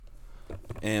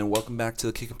and welcome back to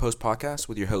the Kick and Post podcast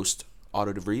with your host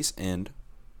Otto DeVries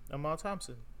I'm Al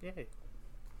Thompson. Yay.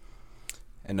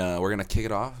 and we're gonna kick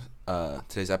it off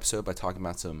today's episode by talking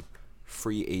about some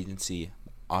free agency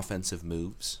offensive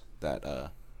moves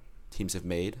that teams have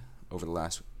made over the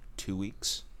last 2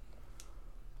 weeks.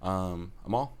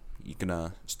 Amal, you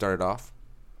can start it off.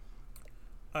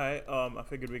 All right. I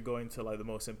figured we'd go into like the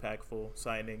most impactful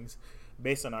signings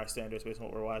based on our standards, based on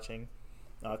what we're watching.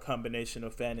 Combination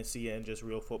of fantasy and just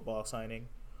real football signing.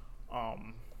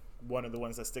 One of the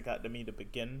ones that stick out to me to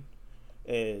begin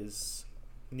is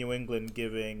New England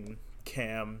giving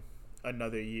Cam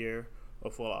another year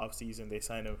of full offseason. They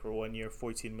signed him for 1 year,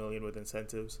 $14 million with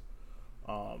incentives.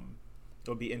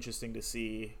 It'll be interesting to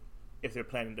see if they're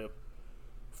planning to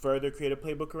further create a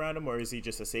playbook around him, or is he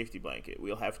just a safety blanket?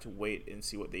 We'll have to wait and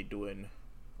see what they do in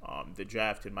the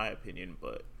draft, in my opinion.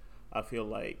 But I feel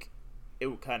like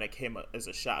it kind of came as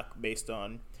a shock based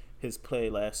on his play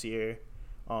last year,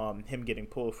 him getting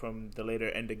pulled from the later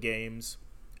end of games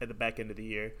at the back end of the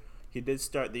year. He did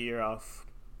start the year off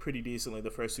pretty decently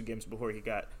the first 2 games before he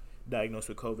got diagnosed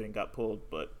with COVID and got pulled,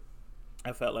 but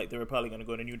I felt like they were probably going to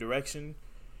go in a new direction,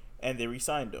 and they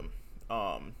re-signed him.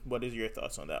 What is your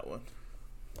thoughts on that one?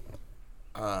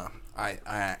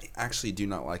 I actually do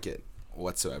not like it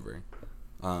whatsoever.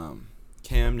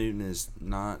 Cam Newton is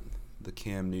not the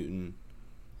Cam Newton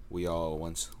we all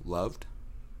once loved,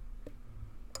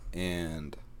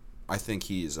 and I think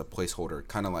he's a placeholder,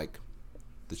 kind of like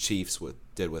the Chiefs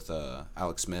did with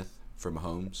Alex Smith for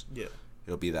Mahomes. Yeah.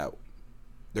 It'll be that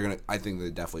I think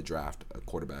they definitely draft a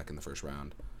quarterback in the first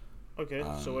round. Okay,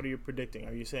 so what are you predicting?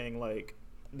 Are you saying like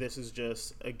this is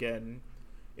just, again,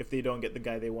 if they don't get the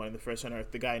guy they want in the first round, or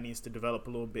if the guy needs to develop a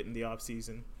little bit in the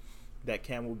offseason, that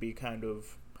Cam will be kind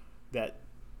of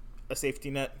a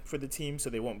safety net for the team, so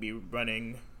they won't be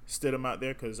running Stidham out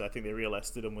there, because I think they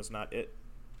realized Stidham was not it.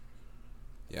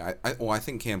 Yeah, I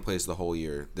think Cam plays the whole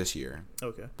year this year.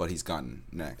 Okay. But he's gone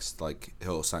next. Like,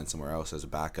 he'll sign somewhere else as a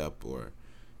backup, or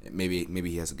maybe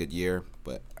he has a good year,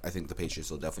 but I think the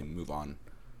Patriots will definitely move on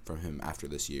from him after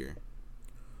this year.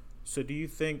 So do you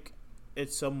think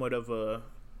it's somewhat of a,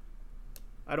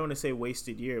 I don't want to say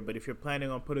wasted year, but if you're planning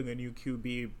on putting a new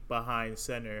QB behind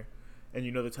center, and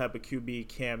you know the type of QB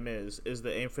Cam is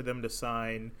the aim for them to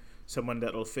sign someone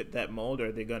that'll fit that mold, or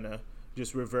are they going to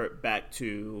just revert back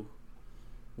to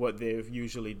what they've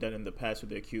usually done in the past with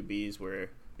their QBs, where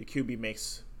the QB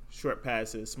makes short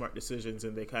passes, smart decisions,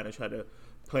 and they kind of try to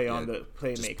play on the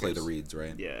playmakers? Just play the reads,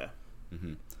 right? Yeah.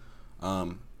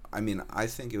 Mm-hmm. I mean, I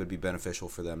think it would be beneficial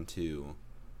for them to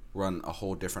run a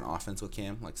whole different offense with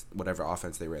Cam, like whatever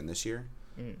offense they ran this year.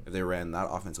 If they ran that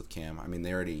offense with Cam, I mean,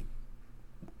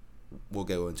 we'll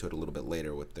go into it a little bit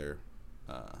later with their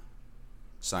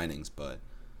signings, but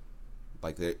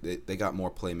like they got more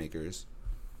playmakers.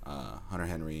 Hunter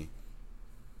Henry.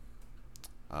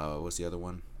 What's the other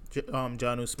one?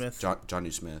 Jonnu Smith.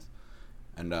 Jonnu Smith,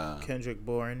 and Kendrick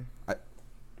Bourne.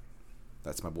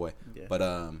 That's my boy. Yeah. But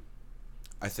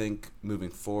I think moving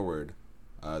forward,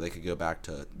 they could go back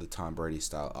to the Tom Brady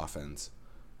style offense.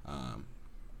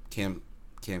 Cam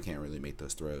can't really make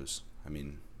those throws. I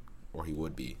mean, or he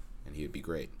would be, and he would be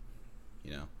great.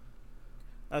 You know.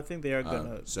 I think they are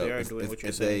gonna. So they are doing what you're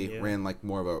if saying. they yeah. ran like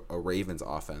more of a Ravens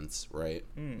offense, right,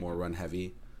 more run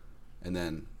heavy, and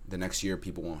then the next year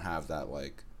people won't have that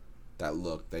look.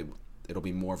 It'll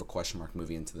be more of a question mark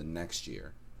moving into the next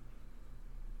year.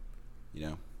 You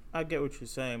know. I get what you're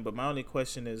saying, but my only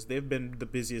question is they've been the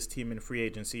busiest team in free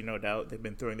agency, no doubt. They've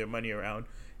been throwing their money around,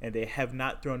 and they have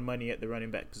not thrown money at the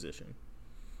running back position.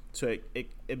 So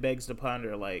it begs to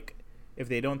ponder, like, if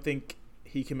they don't think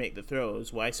he can make the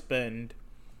throws, why spend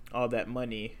all that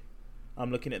money?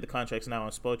 I'm looking at the contracts now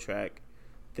on Spotrac.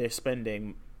 They're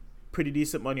spending pretty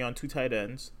decent money on 2 tight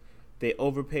ends. They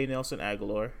overpay Nelson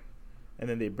Aguilar, and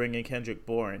then they bring in Kendrick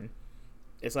Bourne.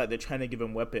 It's like they're trying to give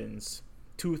him weapons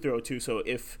to throw to, so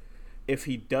if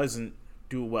he doesn't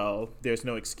do well, there's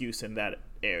no excuse in that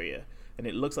area. And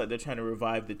it looks like they're trying to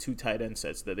revive the 2 tight end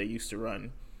sets that they used to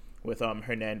run with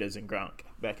Hernandez and Gronk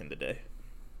back in the day.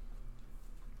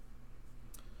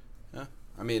 Yeah,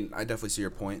 I mean, I definitely see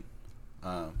your point.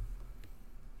 Not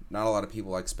a lot of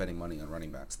people like spending money on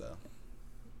running backs, though.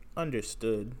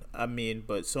 Understood. I mean,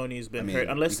 but Sony's been hurt.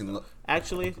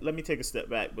 Actually, let me take a step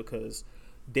back, because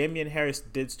Damian Harris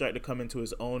did start to come into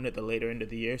his own at the later end of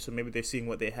the year, so maybe they're seeing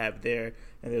what they have there,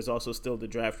 and there's also still the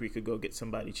draft where you could go get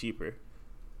somebody cheaper.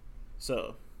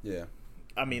 So, yeah.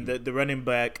 I mean, the running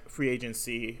back free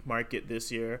agency market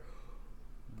this year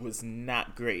was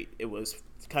not great. It was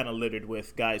kind of littered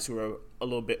with guys who are a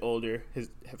little bit older,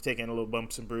 have taken a little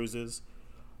bumps and bruises.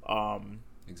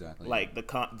 exactly. Like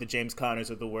the James Connors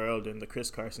of the world and the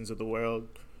Chris Carsons of the world.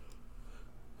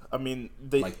 I mean,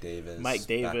 Mike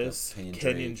Davis,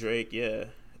 Kenyon Drake. Yeah,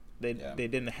 they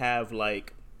didn't have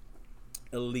like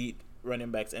elite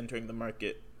running backs entering the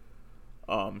market.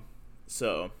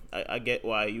 So I get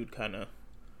why you'd kind of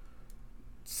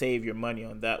save your money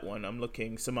on that one. I'm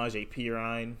looking Samaje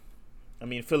Perine. I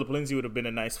mean, Philip Lindsay would have been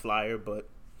a nice flyer, but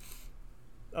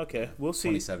okay, we'll see.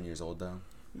 27 years old though.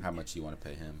 How much do you want to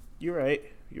pay him? You're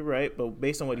right. But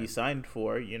based on what he signed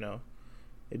for,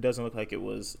 it doesn't look like it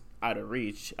was out of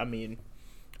reach. I mean,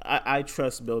 I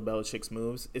trust Bill Belichick's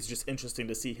moves. It's just interesting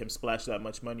to see him splash that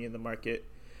much money in the market,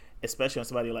 especially on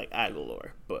somebody like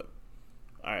Aguilar. But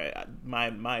all right,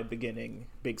 my beginning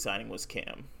big signing was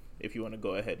Cam. If you want to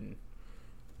go ahead and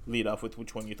lead off with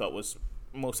which one you thought was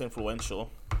most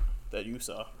influential that you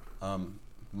saw.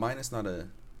 Mine is not a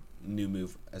new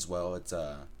move as well. It's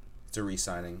a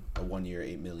re-signing, a 1 year,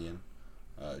 $8 million.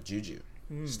 Juju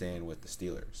staying with the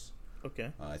Steelers.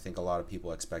 Okay. I think a lot of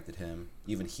people expected him,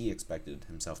 even he expected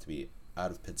himself to be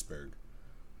out of Pittsburgh.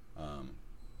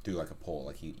 Through like a poll,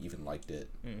 like he even liked it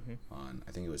on.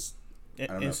 I think it was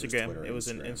Instagram. It was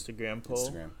an Instagram poll,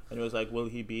 and it was like, "Will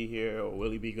he be here or will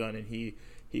he be gone?" And he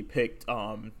picked,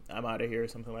 "I'm out of here" or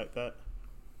something like that.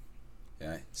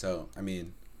 Yeah. So I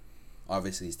mean,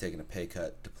 obviously he's taking a pay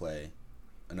cut to play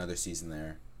another season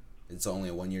there. It's only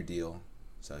a 1 year deal,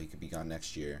 so he could be gone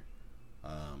next year.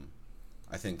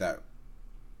 I think that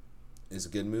is a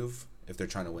good move if they're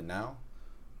trying to win now.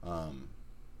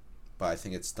 But I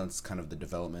think it stunts kind of the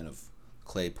development of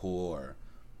Claypool or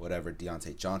whatever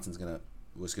Deontay Johnson's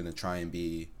was gonna try and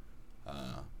be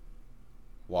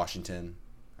Washington.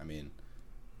 I mean,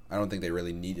 I don't think they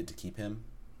really needed to keep him.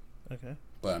 Okay.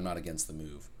 But I'm not against the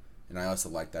move. And I also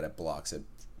like that it blocks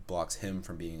him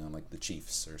from being on like the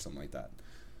Chiefs or something like that.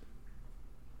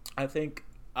 I think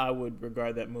I would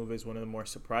regard that move as one of the more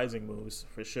surprising moves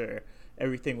for sure.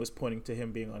 Everything was pointing to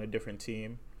him being on a different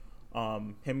team.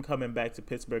 Him coming back to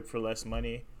Pittsburgh for less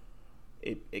money,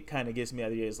 it kind of gives me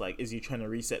ideas like, is he trying to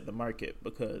reset the market?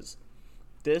 Because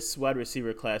this wide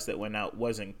receiver class that went out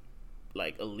wasn't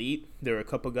like elite. There were a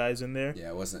couple guys in there. Yeah,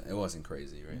 it wasn't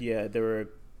crazy, right? Yeah, there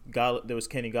was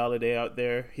Kenny Golladay out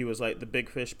there. He was like the big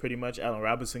fish pretty much. Allen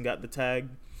Robinson got the tag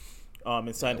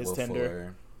and signed his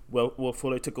tender. Will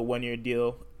Fuller took a 1 year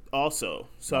deal also.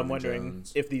 So I'm wondering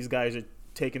if these guys are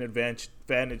taking advantage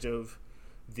of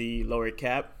the lower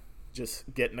cap,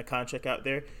 just getting a contract out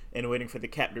there and waiting for the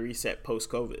cap to reset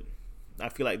post-COVID. I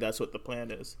feel like that's what the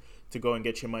plan is, to go and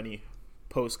get your money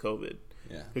post-COVID.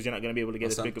 Yeah. Because you're not going to be able to get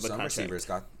as big of a contract. Some receivers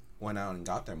went out and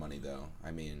got their money, though.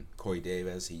 I mean, Corey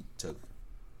Davis, he took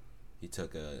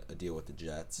a deal with the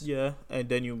Jets. Yeah, and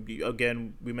then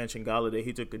we mentioned Golladay.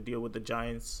 He took a deal with the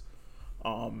Giants.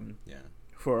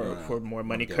 For more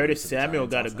money. Curtis Samuel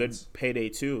got a good payday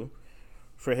too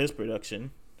for his production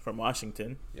from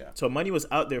Washington. Yeah. So money was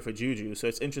out there for Juju. So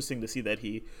it's interesting to see that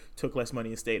he took less money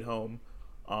and stayed home.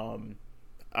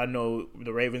 I know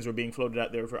the Ravens were being floated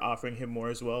out there for offering him more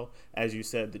as well. As you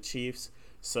said, the Chiefs.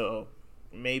 So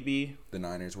maybe the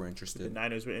Niners were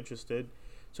interested.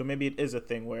 So maybe it is a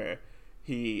thing where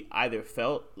he either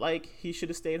felt like he should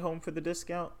have stayed home for the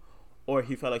discount, or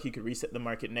he felt like he could reset the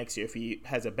market next year if he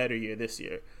has a better year this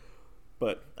year.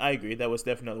 But I agree, that was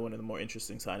definitely one of the more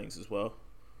interesting signings as well.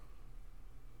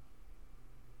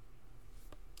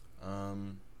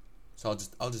 So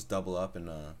I'll just double up and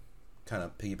kind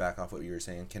of piggyback off what you were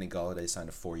saying. Kenny Golladay signed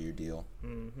a 4 year deal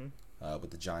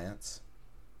with the Giants.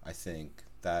 I think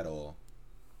that'll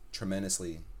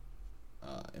tremendously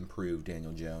improve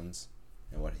Daniel Jones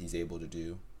and what he's able to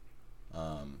do.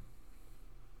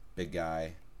 Big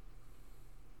guy.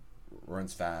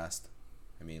 Runs fast.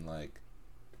 I mean, like,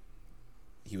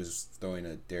 he was throwing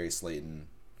a Darius Slayton,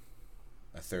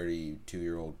 a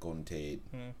 32-year-old Golden Tate,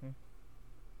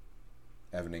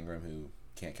 Evan Ingram, who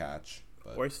can't catch.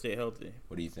 But or stay healthy.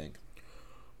 What do you think?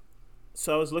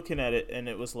 So I was looking at it, and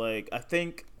it was like, I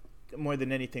think more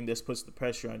than anything, this puts the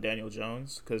pressure on Daniel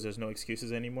Jones because there's no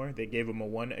excuses anymore. They gave him a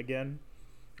 1 again.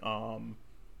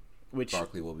 Which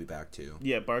Barkley will be back, too.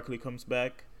 Yeah, Barkley comes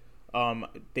back.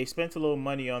 They spent a little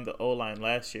money on the O-line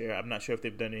last year. I'm not sure if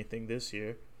they've done anything this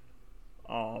year.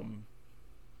 And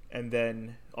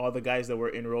then all the guys that were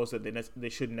in roles that they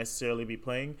shouldn't necessarily be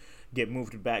playing get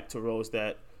moved back to roles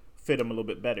that fit them a little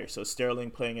bit better. So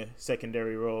Sterling playing a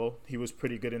secondary role. He was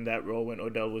pretty good in that role when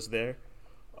Odell was there.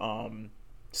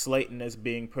 Slayton as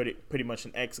being pretty much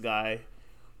an X guy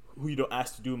who you don't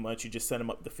ask to do much. You just send him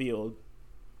up the field.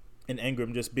 And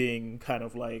Ingram just being kind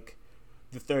of like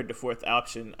the third to fourth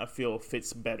option, I feel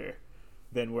fits better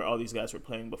than where all these guys were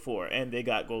playing before. And they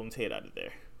got Golden Tate out of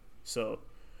there. So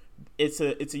it's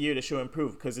a year to show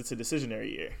improve because it's a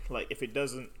decisionary year. Like if he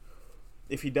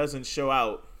doesn't show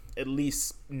out at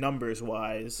least numbers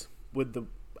wise with the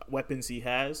weapons he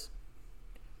has,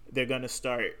 they're gonna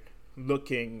start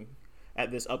looking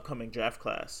at this upcoming draft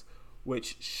class,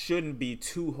 which shouldn't be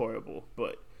too horrible,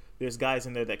 but there's guys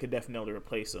in there that could definitely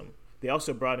replace him. They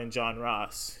also brought in John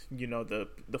Ross, the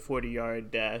 40-yard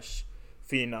dash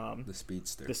phenom, the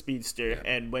speedster, yeah.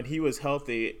 And when he was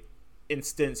healthy, in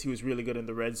stints he was really good in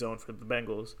the red zone for the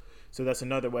Bengals. So that's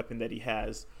another weapon that he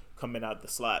has coming out the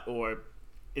slot or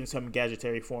in some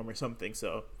gadgetary form or something.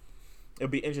 So it'll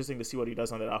be interesting to see what he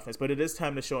does on that offense. But it is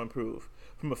time to show improve.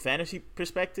 From a fantasy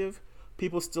perspective,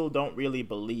 people still don't really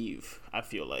believe, I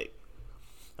feel like.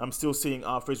 I'm still seeing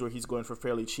offers where he's going for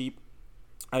fairly cheap.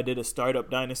 I did a startup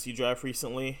dynasty draft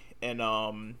recently, and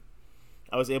I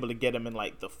was able to get him in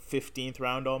like the 15th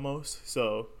round almost.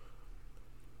 So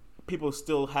people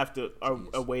still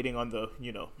are waiting on the,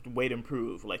 wait and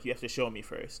prove. Like, you have to show me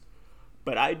first.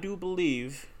 But I do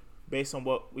believe, based on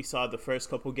what we saw the first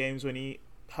couple games when he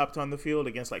hopped on the field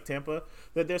against like Tampa,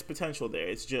 that there's potential there.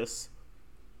 It's just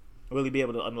really be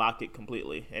able to unlock it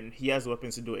completely. And he has the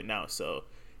weapons to do it now. So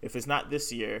if it's not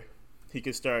this year, he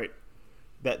could start.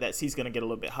 That seat's going to get a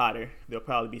little bit hotter. There'll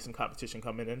probably be some competition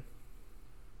coming in.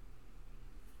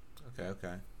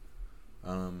 Okay.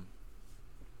 Would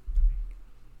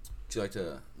you like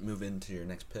to move into your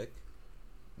next pick?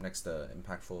 Next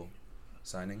impactful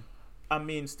signing? I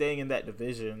mean, staying in that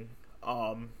division,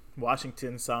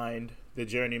 Washington signed the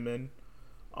journeyman,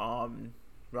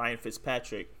 Ryan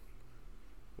Fitzpatrick.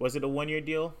 Was it a 1-year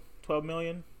deal? $12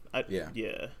 million? Yeah.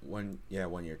 1 year,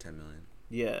 $10 million.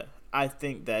 Yeah. I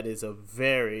think that is a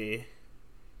very,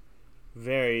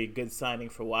 very good signing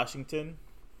for Washington.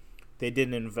 They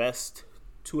didn't invest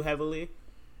too heavily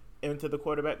into the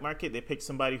quarterback market. They picked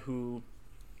somebody who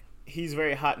he's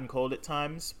very hot and cold at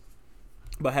times,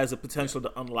 but has the potential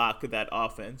to unlock that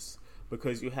offense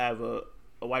because you have a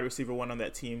wide receiver one on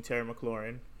that team, Terry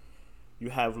McLaurin.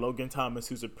 You have Logan Thomas,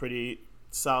 who's a pretty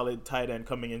solid tight end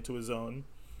coming into his own.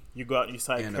 You go out and you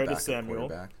sign Curtis Samuel.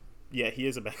 Yeah, he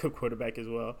is a backup quarterback as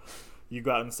well. You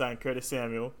go out and sign Curtis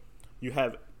Samuel. You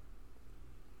have,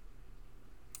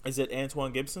 is it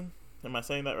Antoine Gibson? Am I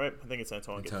saying that right? I think it's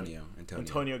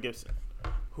Antonio Gibson,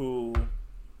 who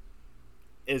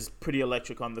is pretty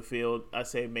electric on the field. I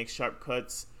say makes sharp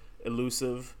cuts,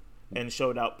 elusive, and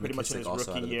showed out pretty much in his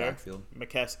rookie year.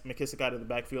 McKissick out of the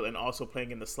backfield and also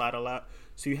playing in the slot a lot.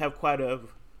 So you have quite a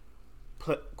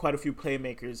few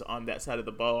playmakers on that side of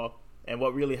the ball. And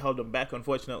what really held him back,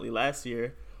 unfortunately, last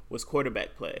year was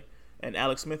quarterback play. And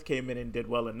Alex Smith came in and did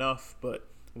well enough, but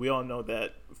we all know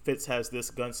that Fitz has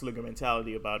this gunslinger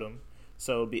mentality about him.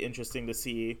 So it'll be interesting to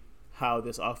see how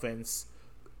this offense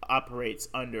operates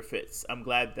under Fitz. I'm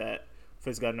glad that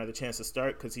Fitz got another chance to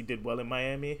start because he did well in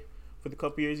Miami for the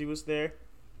couple years he was there.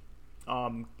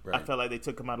 Right. I felt like they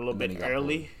took him out a little bit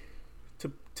early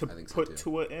to put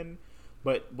Tua in.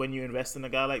 But when you invest in a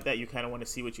guy like that, you kind of want to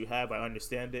see what you have. I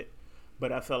understand it.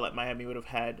 But I felt like Miami would have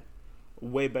had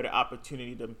way better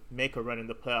opportunity to make a run in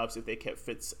the playoffs if they kept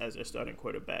Fitz as their starting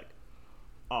quarterback.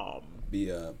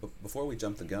 Before we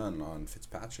jump the gun on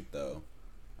Fitzpatrick, though,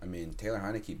 I mean, Taylor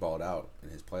Heineke balled out in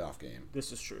his playoff game.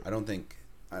 This is true. I don't think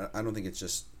it's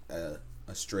just a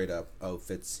straight up, oh,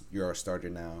 Fitz, you're our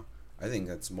starter now. I think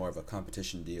that's more of a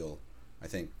competition deal. I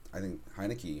think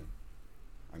Heineke,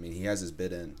 I mean, he has his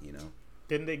bid in,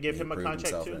 Didn't they give him a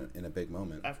contract too? In a big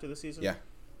moment after the season? Yeah.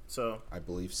 So I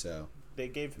believe so. They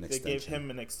gave him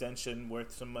an extension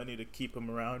worth some money to keep him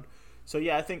around. So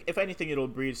yeah, I think if anything, it'll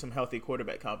breed some healthy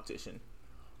quarterback competition.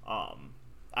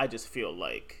 I just feel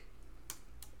like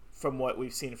from what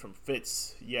we've seen from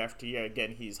Fitz year after year,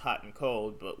 again, he's hot and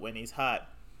cold, but when he's hot,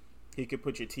 he could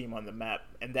put your team on the map.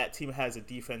 And that team has a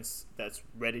defense that's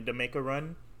ready to make a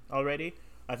run already.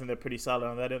 I think they're pretty solid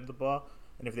on that end of the ball.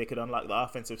 And if they could unlock the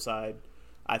offensive side,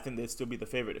 I think they'd still be the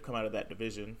favorite to come out of that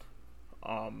division,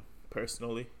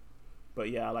 personally. But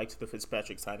yeah, I liked the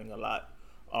Fitzpatrick signing a lot.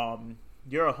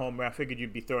 You're a homer. I figured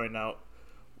you'd be throwing out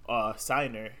a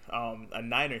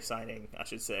Niner signing, I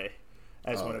should say,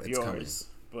 as one of yours. Coming.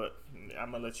 But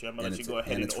I'm gonna let you go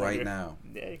ahead and it's order. Right now.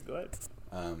 Yeah, go ahead.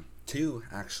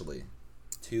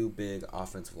 Two big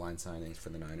offensive line signings for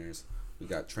the Niners. We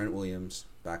got Trent Williams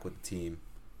back with the team.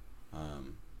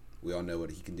 We all know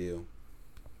what he can do.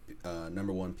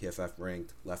 Number 1 PFF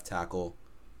ranked left tackle.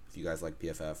 If you guys like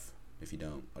PFF, if you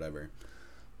don't, whatever.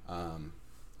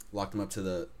 Locked him up to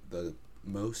the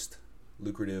most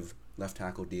lucrative left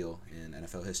tackle deal in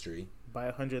NFL history.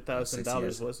 By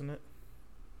 $100,000, wasn't it?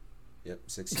 Yep,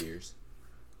 6 years.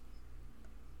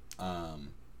 And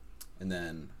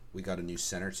then we got a new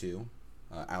center too.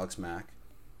 Alex Mack,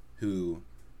 who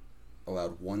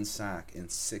allowed 1 sack in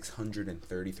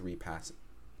 633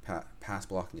 pass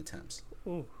blocking attempts.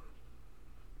 Ooh.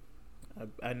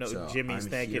 I know So Jimmy's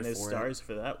I'm thanking here his for stars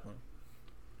for that one.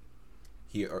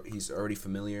 He's already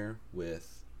familiar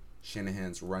with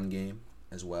Shanahan's run game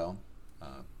as well,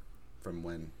 from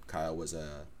when Kyle was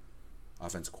a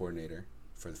offense coordinator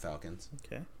for the Falcons.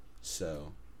 Okay.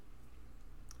 So,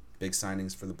 big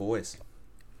signings for the boys.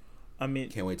 I mean,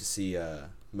 Can't wait to see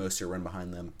Mostert run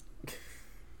behind them.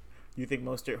 you think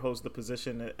Mostert holds the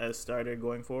position as starter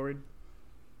going forward?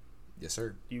 Yes,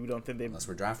 sir. You don't think they? Unless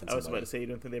we're drafting I was somebody. about to say you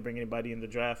don't think they bring anybody in the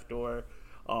draft, or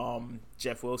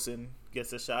Jeff Wilson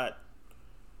gets a shot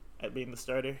at being the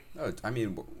starter? Oh, I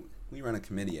mean, we run a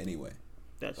committee anyway.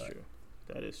 That's true.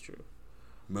 That is true.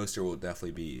 Mostert will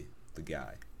definitely be the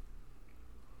guy,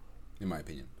 in my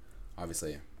opinion.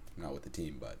 Obviously, not with the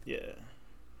team, but Yeah.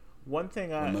 One thing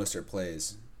when Mostert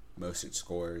plays, Mostert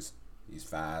scores. He's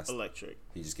fast. electric.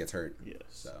 He just gets hurt. Yes.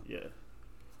 So Yeah.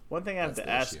 One thing I have That's to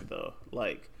the ask issue. though,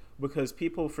 like, because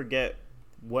people forget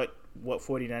what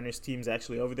 49ers team's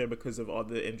actually over there because of all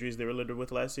the injuries they were littered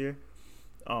with last year.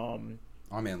 oh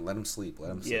man, let him sleep.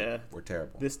 Let him sleep. Yeah. We're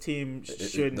terrible. This team The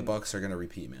shouldn't. Bucks are gonna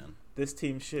repeat, man. This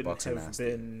team shouldn't Bucks are have nasty.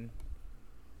 been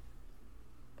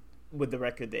with the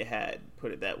record they had.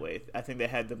 Put it that way. I think they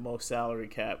had the most salary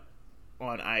cap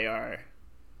on IR,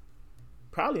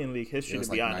 probably in league history. It was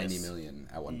To be like honest, 90 million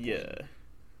at one point. yeah.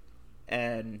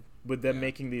 And with them Yeah.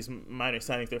 making these minor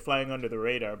signings, they're flying under the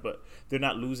radar, but they're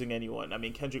not losing anyone. I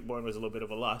mean, Kendrick Bourne was a little bit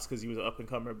of a loss because he was an up and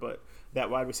comer, but that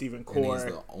wide receiving And core he's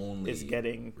the only is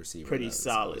getting receiver pretty that is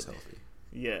solid. always healthy.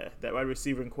 Yeah, that wide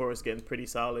receiving core is getting pretty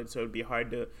solid, so it'd be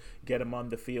hard to get them on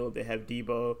the field. They have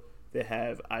Debo, they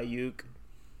have Ayuk.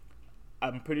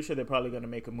 I'm pretty sure they're probably going to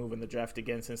make a move in the draft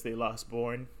again since they lost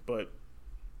Bourne, but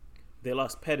they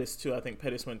lost Pettis too. I think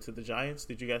Pettis went to the Giants.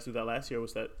 Did you guys do that last year, or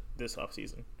was that this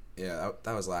offseason? Yeah,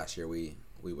 that was last year. We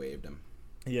waived him.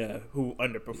 Yeah, who He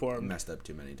underperformed. messed up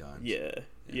too many times.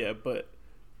 Yeah, but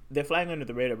they're flying under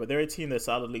the radar. But they're a team that's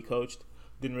solidly coached.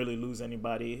 Didn't really lose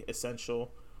anybody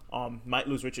essential. Might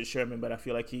lose Richard Sherman, but I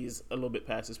feel like he's a little bit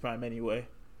past his prime anyway.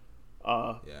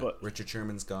 Yeah. But Richard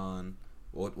Sherman's gone.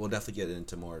 We'll definitely get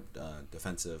into more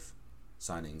defensive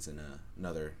signings in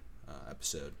another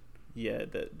episode. yeah,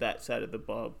 that side of the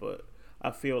ball. But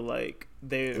I feel like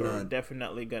they And, are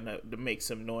definitely gonna make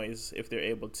some noise if they're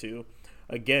able to,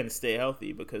 again, stay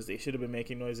healthy, because they should have been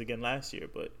making noise again last year.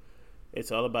 But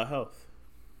it's all about health.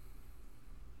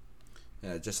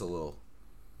 Yeah, just a little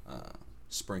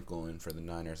sprinkle in for the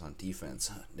Niners on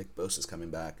defense. Nick Bosa's coming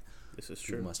back. This is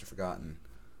People true. must have forgotten.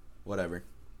 Whatever.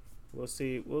 We'll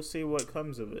see. We'll see what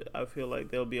comes of it. I feel like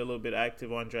they'll be a little bit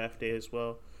active on draft day as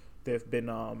well. There've been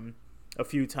a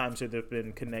few times where they've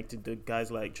been connected to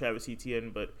guys like Travis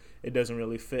Etienne, but it doesn't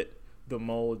really fit the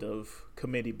mold of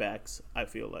committee backs, I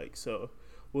feel like. So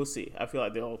we'll see. I feel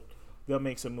like they'll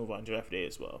make some move on draft day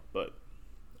as well. But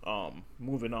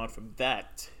moving on from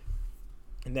that,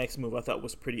 the next move I thought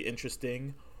was pretty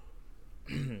interesting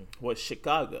was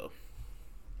Chicago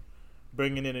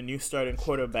bringing in a new starting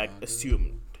quarterback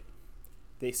assumed.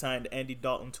 They signed Andy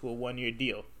Dalton to a 1-year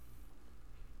deal.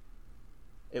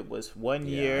 It was 1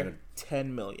 Yeah, year,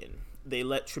 $10 million. They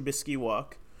let Trubisky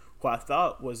walk, who I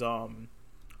thought was on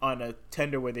a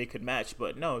tender where they could match,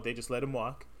 but no, they just let him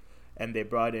walk, and they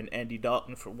brought in Andy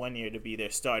Dalton for 1 year to be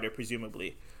their starter,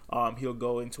 presumably. He'll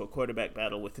go into a quarterback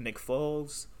battle with Nick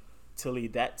Foles to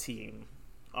lead that team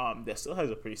that still has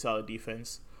a pretty solid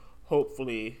defense.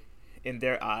 Hopefully, in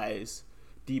their eyes,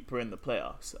 deeper in the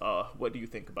playoffs. What do you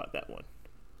think about that one?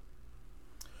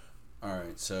 All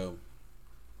right, so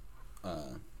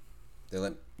they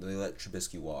let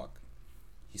Trubisky walk.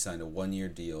 He signed a 1-year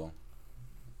deal,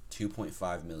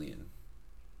 $2.5 million.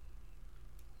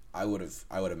 I would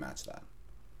have matched that.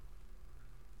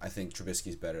 I think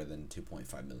Trubisky's better than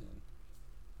 $2.5 million.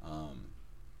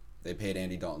 They paid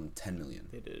Andy Dalton $10 million.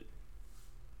 They did.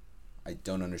 I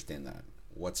don't understand that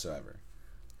whatsoever.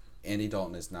 Andy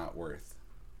Dalton is not worth.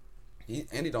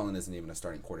 Andy Dalton isn't even a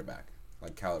starting quarterback,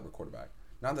 like caliber quarterback.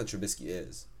 Not that Trubisky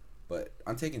is, but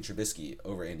I'm taking Trubisky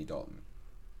over Andy Dalton.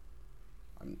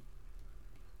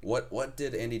 What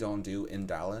did Andy Dalton do in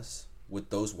Dallas with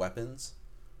those weapons?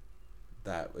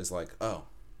 That was like, oh,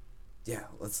 yeah,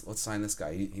 let's sign this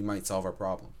guy. He might solve our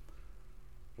problem.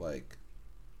 Like,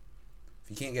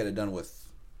 if you can't get it done with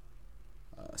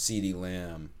CeeDee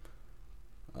Lamb,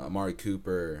 Amari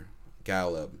Cooper,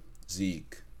 Gallup,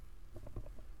 Zeke,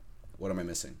 what am I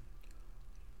missing?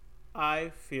 I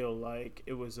feel like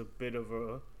it was a bit of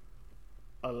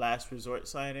a last resort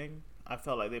signing. I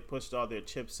felt like they pushed all their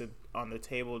chips on the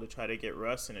table to try to get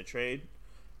Russ in a trade,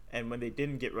 And when they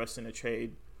didn't get Russ in a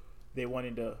trade, they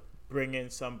wanted to bring in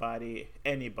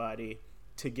anybody,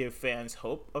 to give fans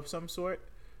hope of some sort,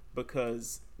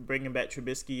 because bringing back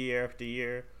Trubisky year after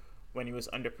year when he was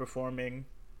underperforming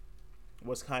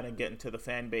was kind of getting to the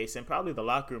fan base and probably the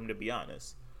locker room, to be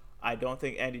honest. I don't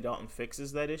think Andy Dalton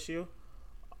fixes that issue,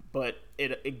 but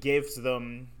it gives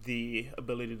them the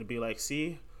ability to be like,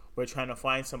 see, we're trying to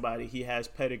find somebody. He has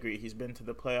pedigree. He's been to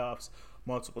the playoffs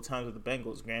multiple times with the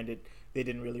Bengals. Granted, they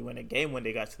didn't really win a game when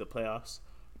they got to the playoffs,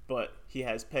 but he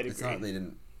has pedigree. It's not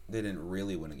they didn't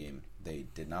really win a game. They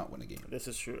did not win a game. This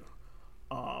is true.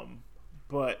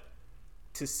 But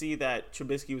to see that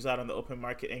Trubisky was out on the open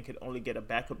market and could only get a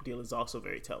backup deal is also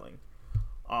very telling.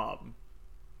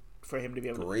 For him to be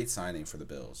able great signing for the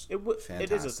Bills.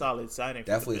 It is a solid signing.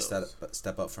 Definitely for the Bills. a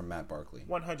step up from Matt Barkley.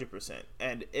 100%.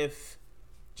 And if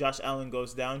Josh Allen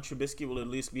goes down, Trubisky will at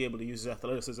least be able to use his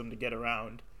athleticism to get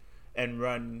around and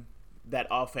run that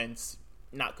offense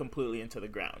not completely into the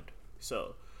ground.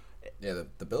 So, yeah,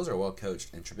 the Bills are well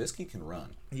coached, and Trubisky can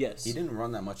run. Yes, he didn't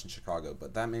run that much in Chicago,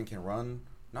 but that man can run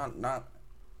not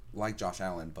like Josh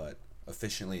Allen, but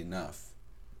efficiently enough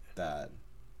that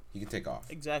he can take off.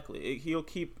 Exactly, he'll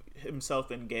keep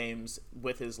himself in games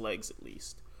with his legs at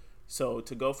least. So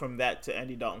to go from that to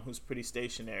Andy Dalton, who's pretty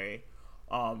stationary,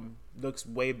 looks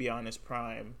way beyond his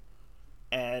prime,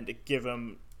 and give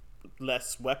him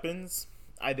less weapons,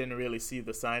 I didn't really see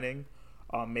the signing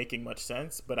making much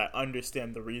sense, but I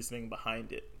understand the reasoning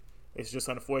behind it. It's just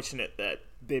unfortunate that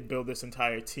they build this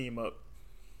entire team up,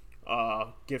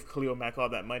 give Khalil Mack all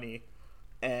that money,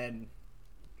 and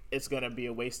it's going to be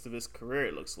a waste of his career,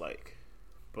 it looks like.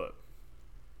 But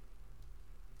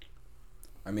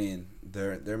I mean,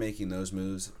 they're making those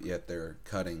moves, yet they're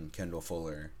cutting Kendall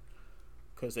Fuller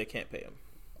because they can't pay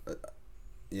him.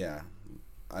 Yeah,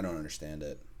 I don't understand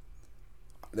it.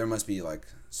 There must be like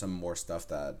some more stuff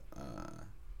that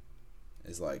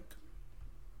is like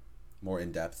more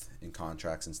in depth in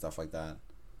contracts and stuff like that.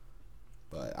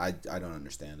 But I don't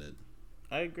understand it.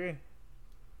 I agree.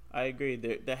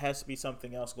 There has to be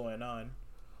something else going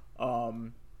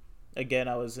on. Again,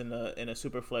 I was in a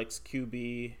Superflex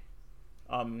QB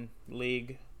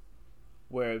league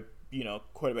where, you know,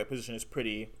 quarterback position is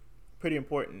pretty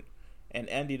important. And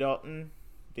Andy Dalton,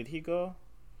 did he go?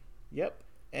 Yep.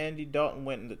 Andy Dalton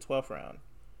went in the 12th round.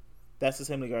 That's the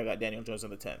same league where I got Daniel Jones in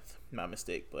the 10th. My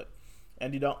mistake, but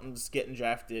Andy Dalton's getting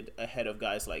drafted ahead of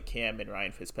guys like Cam and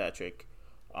Ryan Fitzpatrick.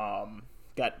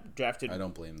 Got drafted. I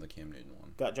don't blame the Cam Newton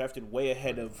one. Got drafted way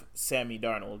ahead of Sammy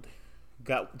Darnold.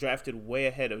 Got drafted way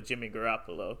ahead of Jimmy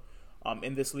Garoppolo.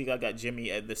 In this league, I got Jimmy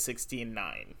at the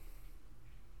 16-9.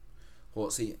 Well,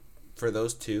 see, for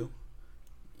those two,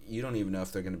 you don't even know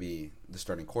if they're going to be the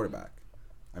starting quarterback.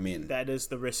 I mean, that is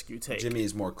the risk you take. Jimmy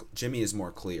is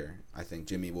more clear. I think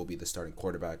Jimmy will be the starting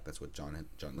quarterback. That's what John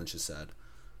Lynch has said.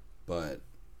 But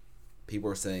people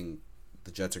are saying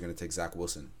the Jets are going to take Zach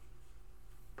Wilson.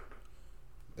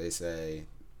 They say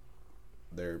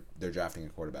they're drafting a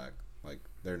quarterback. Like,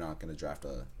 they're not going to draft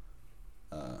a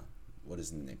what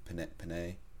is his name?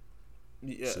 Penei?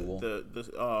 Yeah, Sewell?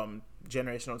 the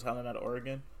generational talent out of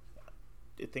Oregon.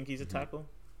 I think he's a tackle.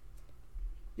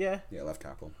 Yeah, left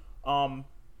tackle.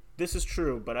 This is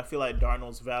true, but I feel like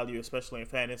Darnold's value, especially in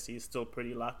fantasy, is still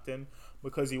pretty locked in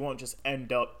because he won't just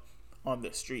end up on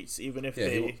the streets. Even if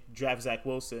they draft Zach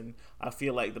Wilson, I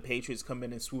feel like the Patriots come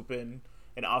in and swoop in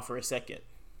and offer a second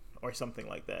or something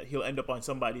like that. He'll end up on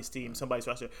somebody's team, somebody's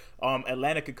roster.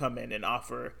 Atlanta could come in and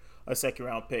offer a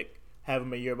second-round pick, have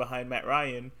him a year behind Matt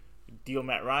Ryan, deal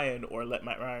Matt Ryan, or let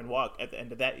Matt Ryan walk at the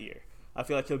end of that year. I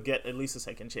feel like he'll get at least a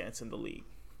second chance in the league.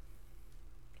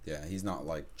 Yeah, he's not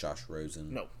like Josh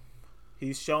Rosen. No.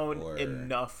 He's shown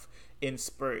enough in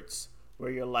spurts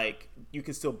where you're like, you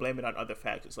can still blame it on other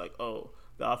factors. Like, oh,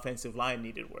 the offensive line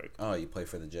needed work. Oh, you play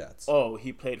for the Jets. Oh,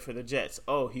 he played for the Jets.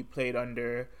 Oh, he played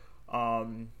under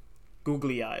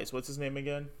Googly Eyes. What's his name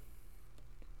again?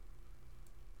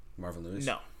 Marvin Lewis?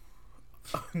 No.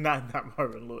 not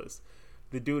Marvin Lewis.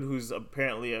 The dude who's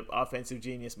apparently an offensive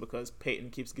genius because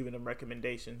Peyton keeps giving him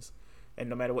recommendations.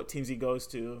 And no matter what teams he goes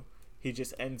to, he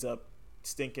just ends up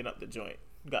stinking up the joint.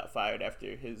 Got fired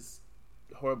after his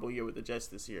horrible year with the Jets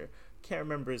this year. Can't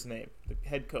remember his name. The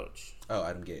head coach. Oh,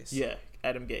 Adam Gase. Yeah,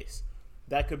 Adam Gase.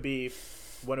 That could be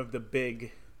one of the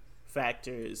big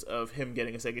factors of him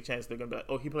getting a second chance. They're going to be like,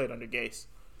 oh, he played under Gase.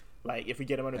 Like, if we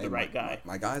get him under the right guy.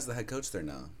 My guy's the head coach there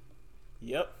now.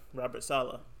 Yep, Robert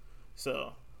Saleh.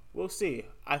 So, we'll see.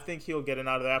 I think he'll get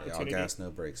another opportunity. All gas, no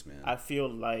breaks, man. I feel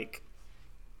like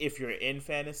if you're in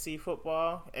fantasy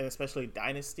football, and especially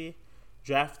Dynasty,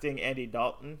 drafting Andy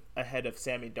Dalton ahead of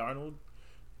Sammy Darnold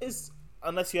is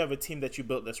unless you have a team that you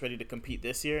built that's ready to compete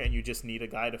this year and you just need a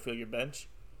guy to fill your bench,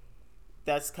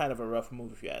 that's kind of a rough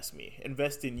move if you ask me.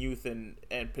 Invest in youth and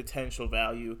potential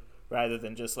value rather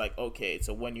than just like, okay, it's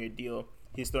a 1-year deal.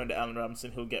 He's throwing to Allen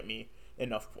Robinson. He'll get me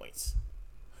enough points.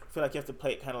 I feel like you have to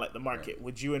play it kind of like the market. Right.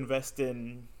 Would you invest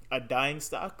in a dying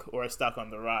stock or a stock on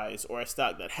the rise or a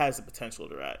stock that has the potential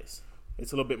to rise?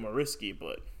 It's a little bit more risky,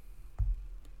 but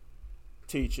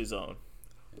to each his own.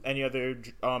 Any other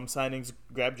signings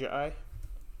grabbed your eye?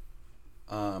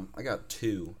 I got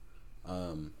two,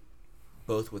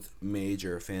 both with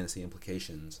major fantasy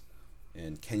implications.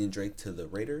 And Kenyon Drake to the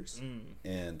Raiders,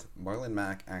 and Marlon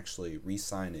Mack actually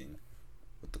re-signing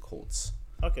with the Colts.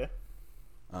 Okay.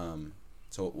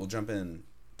 So we'll jump in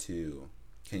to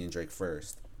Kenyon Drake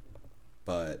first,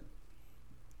 but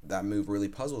that move really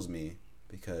puzzles me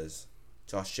because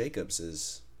Josh Jacobs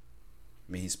is,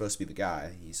 I mean, he's supposed to be the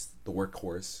guy. He's the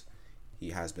workhorse.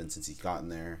 He has been since he's gotten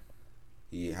there.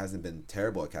 He hasn't been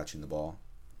terrible at catching the ball.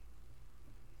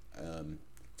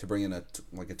 To bring in a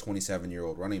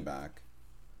 27-year-old running back,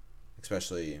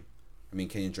 especially, I mean,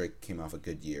 Kenyon Drake came off a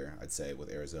good year, I'd say,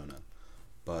 with Arizona,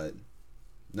 but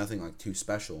nothing like too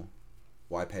special.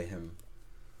 Why pay him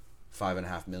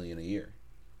 $5.5 million a year?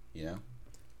 You know?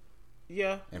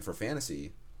 Yeah. And for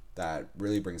fantasy, that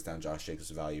really brings down Josh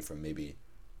Jacobs' value from maybe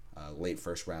late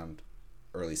first round,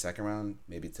 early second round,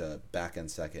 maybe to back end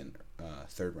second,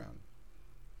 third round,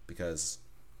 because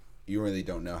you really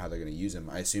don't know how they're going to use him.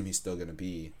 I assume he's still going to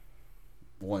be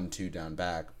 1-2 down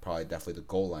back, probably definitely the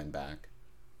goal line back,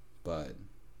 but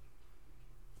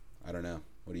I don't know.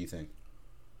 What do you think?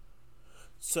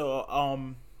 So,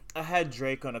 I had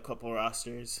Drake on a couple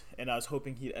rosters, and I was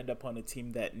hoping he'd end up on a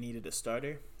team that needed a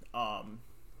starter.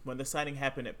 When the signing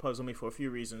happened, it puzzled me for a few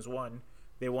reasons. One,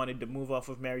 they wanted to move off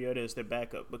of Mariota as their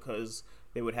backup because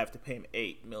they would have to pay him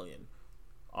 $8 million.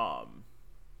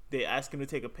 They asked him to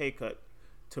take a pay cut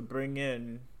to bring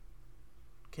in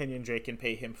Kenyon Drake and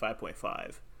pay him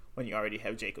 5.5 when you already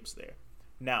have Jacobs there.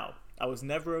 Now, I was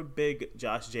never a big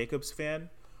Josh Jacobs fan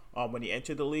when he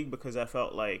entered the league because I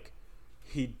felt like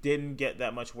he didn't get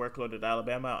that much workload at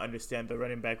Alabama. I understand the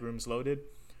running back room's loaded,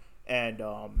 and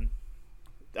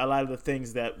a lot of the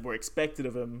things that were expected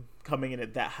of him coming in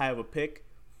at that high of a pick,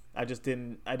 I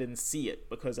didn't see it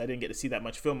because I didn't get to see that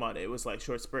much film on it. It was like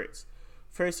short spurts.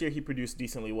 First year, he produced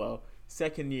decently well.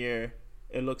 Second year,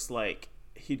 it looks like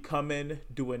he'd come in,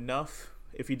 do enough.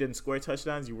 If he didn't score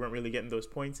touchdowns, you weren't really getting those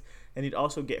points. And he'd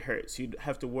also get hurt, so you'd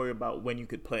have to worry about when you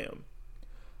could play him.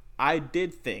 I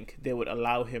did think they would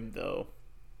allow him, though,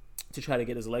 to try to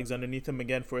get his legs underneath him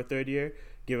again for a third year,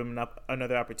 give him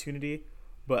another opportunity.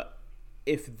 But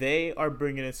if they are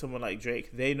bringing in someone like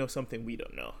Drake, they know something we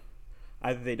don't know.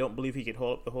 Either they don't believe he can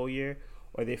hold up the whole year,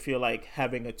 or they feel like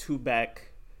having a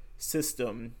two-back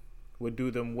system would do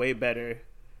them way better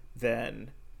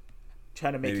than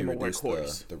trying to make him a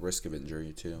workhorse. The risk of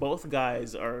injury, too. Both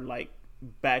guys are like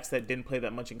backs that didn't play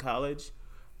that much in college,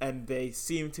 and they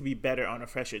seem to be better on a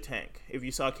fresher tank. If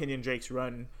you saw Kenyon Drake's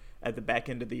run at the back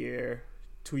end of the year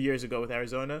 2 years ago with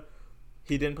Arizona,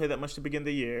 he didn't play that much to begin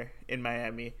the year in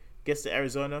Miami. Gets to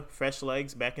Arizona, fresh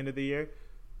legs, back end of the year,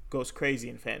 goes crazy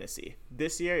in fantasy.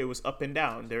 This year, it was up and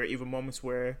down. There were even moments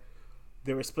where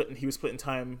he was splitting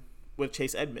time with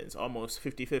Chase Edmonds, almost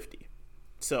 50-50.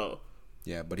 So,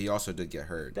 yeah, but he also did get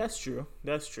hurt. That's true.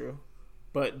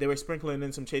 But they were sprinkling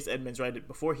in some Chase Edmonds right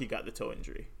before he got the toe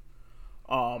injury.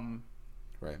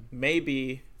 Right.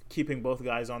 Maybe keeping both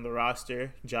guys on the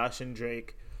roster, Josh and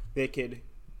Drake, they could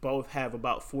both have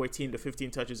about 14 to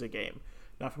 15 touches a game.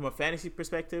 Now, from a fantasy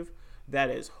perspective, that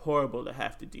is horrible to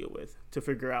have to deal with, to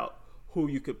figure out who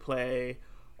you could play,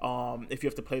 if you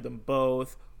have to play them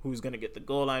both, who's going to get the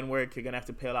goal line work. You're going to have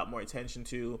to pay a lot more attention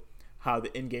to how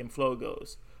the in-game flow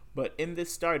goes. But in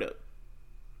this startup,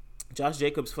 Josh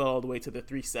Jacobs fell all the way to the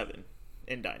 3-7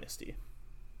 in Dynasty.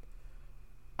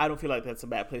 I don't feel like that's a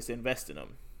bad place to invest in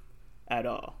him at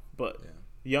all. But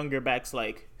younger backs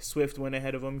like Swift went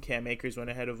ahead of him, Cam Akers went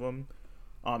ahead of him,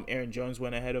 Aaron Jones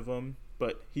went ahead of him,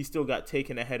 but he still got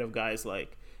taken ahead of guys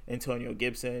like Antonio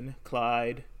Gibson,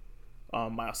 Clyde,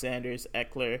 Miles Sanders,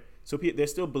 Eckler. So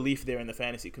there's still belief there in the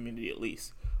fantasy community at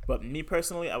least. But me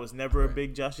personally, I was never a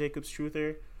big Josh Jacobs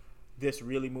truther. This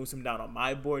really moves him down on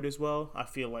my board as well. I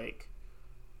feel like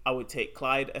I would take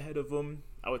Clyde ahead of him.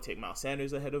 I would take Miles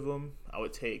Sanders ahead of him. I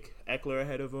would take Eckler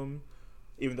ahead of him.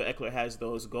 Even though Eckler has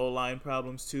those goal line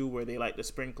problems too, where they like to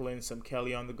sprinkle in some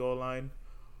Kelly on the goal line.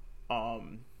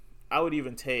 I would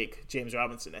even take James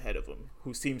Robinson ahead of him,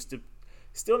 who seems to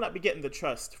still not be getting the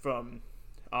trust from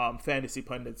fantasy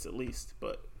pundits at least.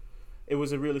 But it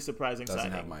was a really surprising signing.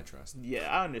 Doesn't have my trust. Yeah,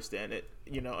 I understand it.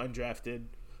 Undrafted,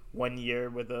 1 year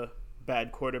with a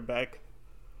bad quarterback.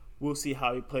 We'll see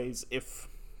how he plays if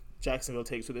Jacksonville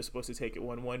takes what they're supposed to take at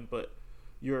 1-1. But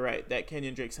you're right. That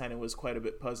Kenyon Drake signing was quite a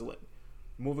bit puzzling.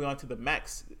 Moving on to the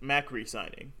Mac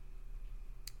re-signing.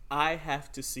 I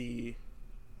have to see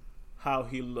how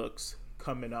he looks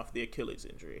coming off the Achilles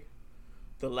injury.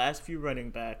 The last few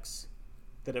running backs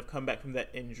that have come back from that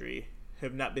injury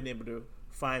have not been able to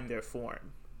find their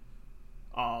form.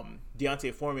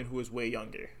 Deontay Foreman, who is way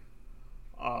younger.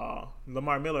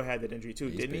 Lamar Miller had that injury too,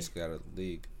 didn't he? He's basically out of the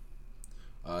league.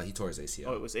 He tore his ACL.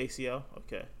 Oh, it was ACL?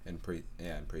 Okay. In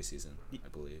preseason, I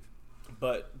believe.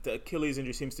 But the Achilles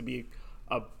injury seems to be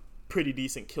a pretty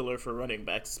decent killer for running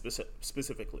backs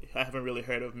specifically. I haven't really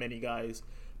heard of many guys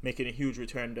making a huge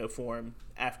return to form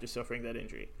after suffering that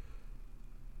injury.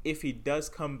 If he does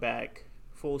come back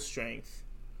full strength,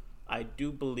 I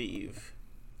do believe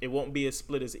it won't be as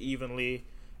split as evenly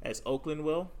as Oakland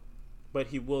will, but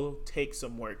he will take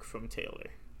some work from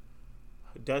Taylor.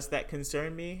 Does that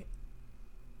concern me?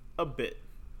 A bit.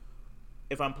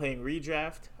 If I'm playing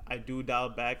redraft, I do dial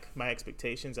back my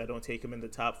expectations. I don't take him in the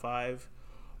top 5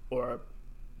 or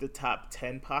the top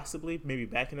 10 possibly, maybe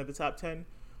back into the top 10.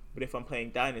 But if I'm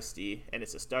playing Dynasty and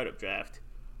it's a startup draft,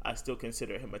 I still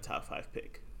consider him a top 5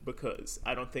 pick because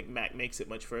I don't think Mac makes it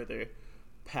much further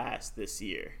past this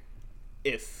year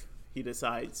if he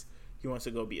decides he wants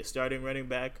to go be a starting running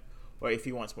back or if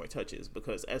he wants more touches,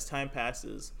 because as time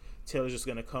passes, Taylor's just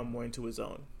going to come more into his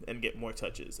own and get more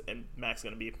touches, and Mac's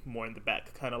going to be more in the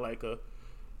back, kind of like a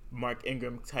Mark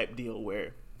Ingram type deal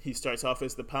where he starts off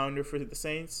as the pounder for the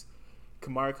Saints.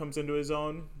 Kamara comes into his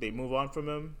own. They move on from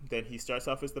him. Then he starts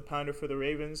off as the pounder for the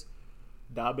Ravens.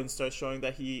 Dobbins starts showing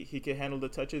that he can handle the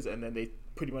touches, and then they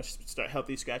pretty much start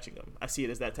healthy scratching him. I see it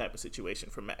as that type of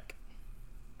situation for Mac.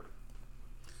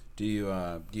 Do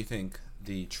you think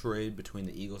the trade between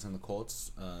the Eagles and the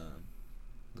Colts,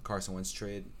 the Carson Wentz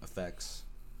trade, affects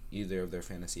either of their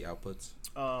fantasy outputs?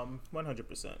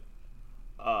 100%.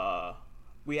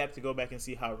 We have to go back and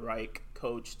see how Reich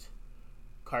coached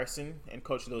Carson and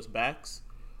coached those backs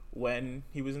when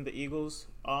he was in the Eagles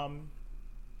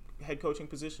head coaching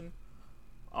position.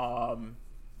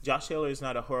 Josh Taylor is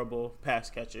not a horrible pass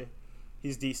catcher.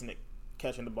 He's decent at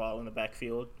catching the ball in the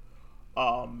backfield.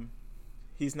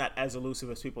 He's not as elusive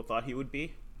as people thought he would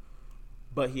be,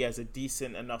 but he has a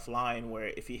decent enough line where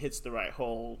if he hits the right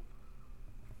hole,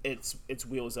 it's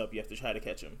wheels up. You have to try to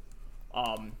catch him.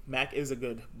 Mac is a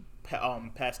good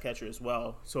pass catcher as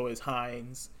well. So is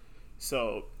Hines.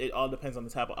 So it all depends on the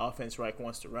type of offense Reich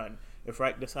wants to run. If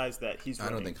Reich decides that he's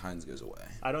running, I don't think Hines goes away.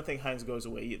 I don't think Hines goes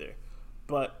away either.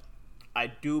 But I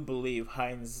do believe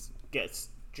Hines gets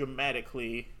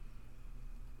dramatically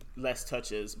less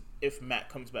touches if Mac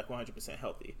comes back 100%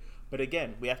 healthy. But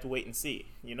again, we have to wait and see.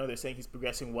 They're saying he's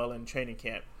progressing well in training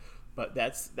camp, but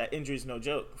that injury is no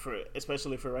joke,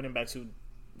 especially for running backs who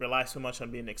rely so much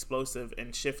on being explosive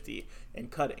and shifty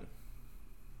and cutting.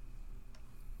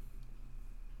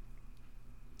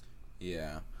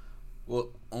 Yeah. Well,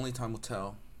 only time will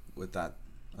tell with that.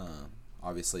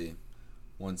 Obviously,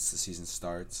 once the season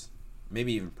starts,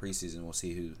 maybe even preseason, we'll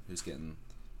see who's getting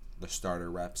the starter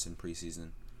reps in preseason.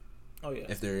 Oh, yeah.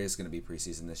 If there is going to be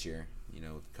preseason this year,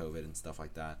 with COVID and stuff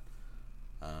like that.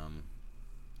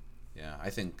 Yeah,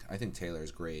 I think Taylor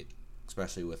is great,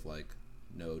 especially with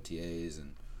no OTAs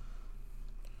and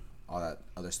all that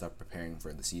other stuff preparing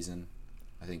for the season.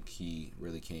 I think he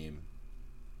really came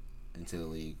into the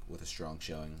league with a strong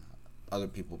showing. Other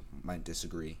people might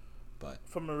disagree, but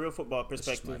from a real football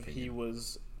perspective, he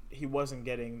wasn't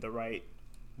getting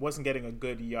a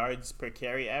good yards per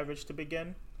carry average to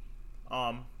begin.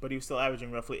 But he was still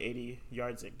averaging roughly 80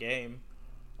 yards a game.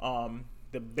 From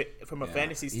a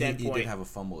fantasy standpoint, he did have a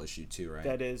fumble issue too, right?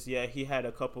 That is, yeah, he had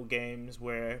a couple games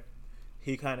where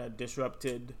he kind of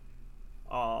disrupted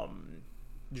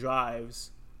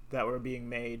drives that were being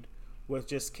made with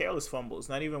just careless fumbles.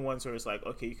 Not even ones where it's like,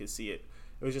 okay, you could see it.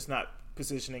 It was just not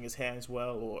positioning his hands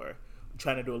well or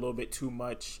trying to do a little bit too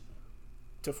much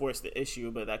to force the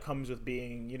issue. But that comes with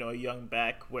being, a young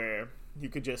back where you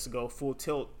could just go full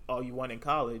tilt all you want in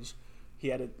college. He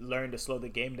had to learn to slow the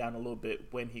game down a little bit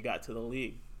when he got to the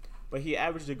league. But he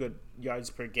averaged a good yards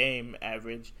per game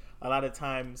average. A lot of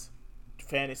times,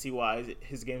 fantasy-wise,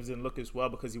 his games didn't look as well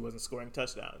because he wasn't scoring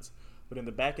touchdowns. But in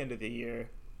the back end of the year,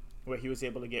 where he was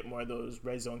able to get more of those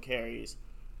red zone carries,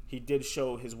 he did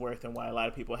show his worth and why a lot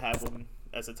of people have him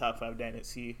as a top 5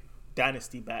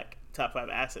 dynasty back, top 5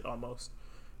 asset almost.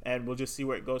 And we'll just see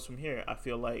where it goes from here. I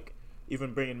feel like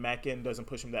even bringing Mac in doesn't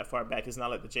push him that far back. It's not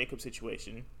like the Jacobs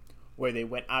situation where they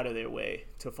went out of their way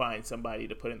to find somebody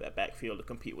to put in that backfield to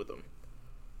compete with them.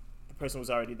 The person was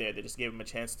already there. They just gave him a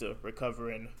chance to recover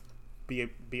and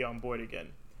be on board again.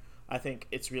 I think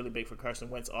it's really big for Carson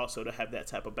Wentz also to have that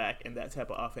type of back and that type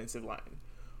of offensive line.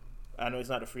 I know it's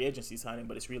not a free agency signing,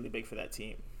 but it's really big for that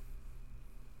team.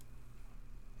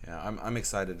 Yeah, I'm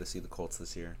excited to see the Colts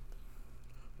this year.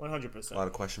 100%. A lot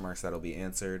of question marks that'll be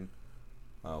answered.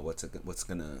 What's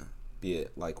gonna be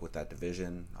like with that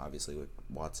division? Obviously, with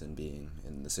Watson being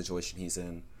in the situation he's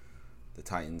in, the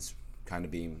Titans kind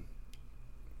of being,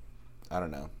 I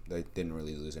don't know. They didn't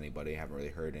really lose anybody. I haven't really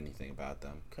heard anything about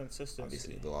them. Consistency.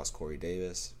 Obviously, they lost Corey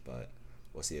Davis, but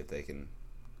we'll see if they can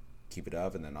keep it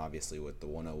up. And then obviously with the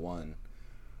 101,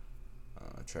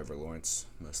 Trevor Lawrence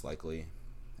most likely.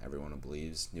 Everyone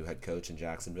believes new head coach in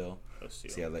Jacksonville.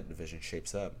 See how that division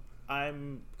shapes up.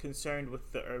 I'm concerned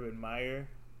with the Urban Meyer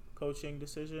coaching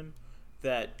decision,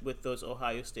 that with those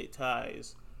Ohio State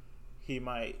ties, he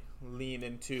might lean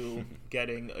into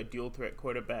getting a dual threat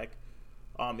quarterback.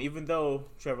 Even though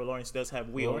Trevor Lawrence does have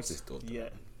wheels,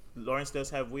 Lawrence does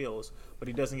have wheels, but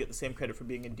he doesn't get the same credit for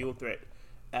being a dual threat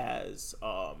as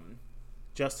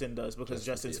Justin does, because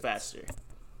Justin's faster.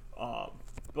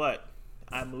 But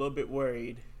I'm a little bit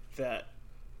worried that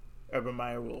Urban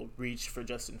Meyer will reach for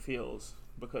Justin Fields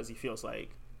because he feels like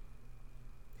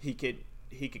he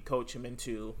could coach him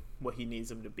into what he needs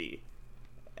him to be,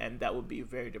 and that would be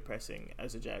very depressing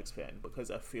as a Jags fan, because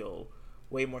I feel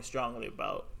way more strongly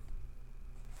about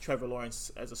Trevor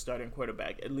Lawrence as a starting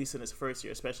quarterback, at least in his first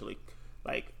year, especially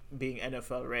like being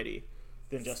NFL ready,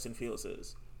 than Justin Fields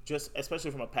is, just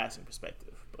especially from a passing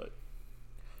perspective. But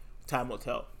time will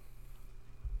tell.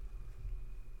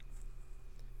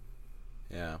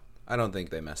 Yeah, I don't think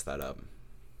they messed that up.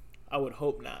 I would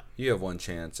hope not. You have one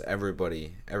chance.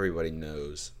 Everybody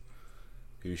knows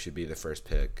who should be the first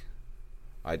pick.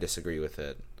 I disagree with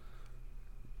it.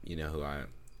 You know who I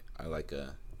like,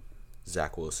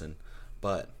 Zach Wilson,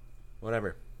 but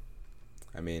whatever.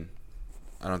 I mean,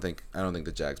 I don't think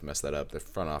the Jags messed that up. The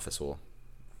front office will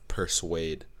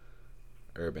persuade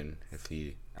Urban if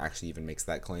he actually even makes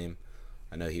that claim.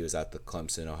 I know he was at the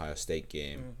Clemson Ohio State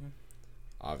game. Mm-hmm.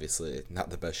 Obviously, not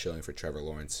the best showing for Trevor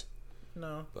Lawrence.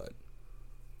 No. But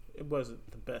it wasn't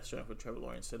the best showing for Trevor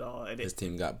Lawrence at all. And his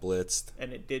team got blitzed.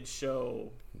 And it did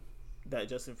show that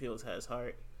Justin Fields has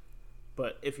heart.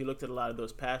 But if you looked at a lot of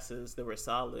those passes, they were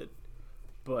solid.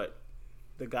 But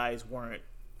the guys weren't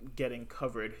getting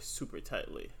covered super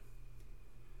tightly.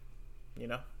 You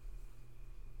know?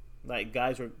 Like,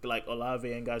 guys were, like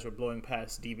Olave and guys were blowing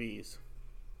past DBs.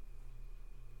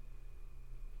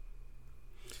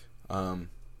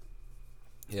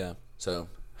 Yeah. So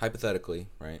hypothetically,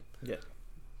 right? Yeah.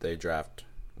 They draft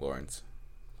Lawrence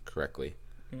correctly.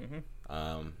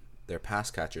 Mm-hmm. Their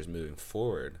pass catchers moving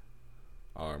forward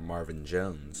are Marvin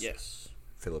Jones. Yes.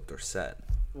 Philip Dorsett.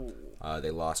 Ooh. They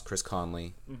lost Chris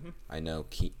Conley. Mm-hmm. I know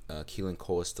Keelan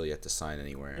Cole is still yet to sign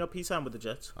anywhere. Nope, he signed with the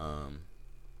Jets.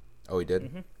 Oh, he did?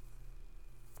 Mm-hmm.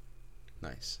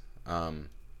 Nice.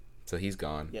 So he's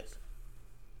gone. Yes.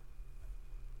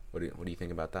 What do you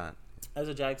think about that? As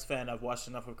a Jags fan, I've watched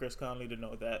enough of Chris Conley to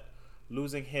know that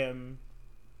losing him,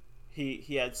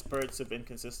 he had spurts of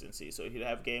inconsistency. So he'd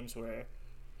have games where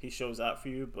he shows out for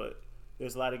you, but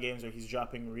there's a lot of games where he's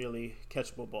dropping really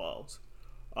catchable balls.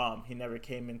 He never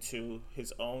came into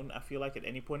his own, I feel like, at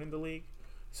any point in the league.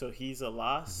 So he's a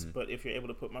loss. Mm-hmm. But if you're able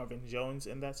to put Marvin Jones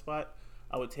in that spot,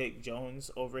 I would take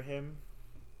Jones over him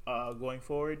going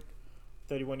forward.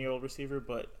 31-year-old receiver,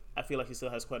 but I feel like he still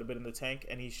has quite a bit in the tank,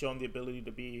 and he's shown the ability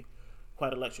to be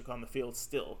quite electric on the field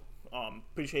still.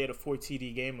 Pretty sure he had a 4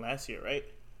 TD game last year, right?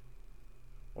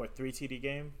 Or a 3 TD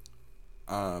game?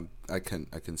 I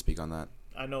can speak on that.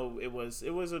 I know it was I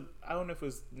don't know if it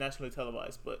was nationally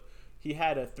televised, but he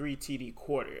had a 3 TD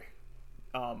quarter.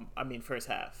 First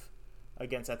half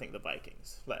against, I think, the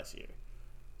Vikings last year.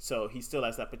 So he still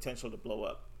has that potential to blow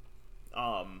up.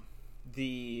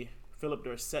 The Philip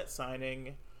Dorsett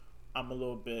signing, I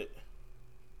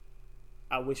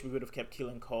wish we would have kept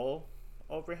Keelan Cole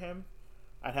over him.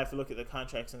 I'd have to look at the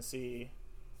contracts and see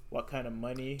what kind of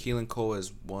money. Keelan Cole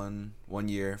is one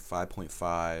year,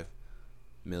 $5.5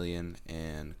 million,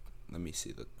 and let me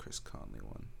see the Chris Conley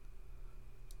one.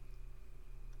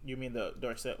 You mean the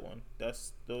Dorsett one?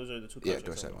 Those are the two contracts. Yeah,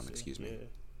 Dorsett one. Excuse me.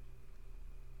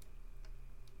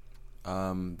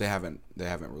 They haven't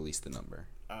released the number.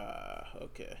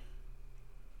 Okay.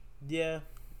 Yeah.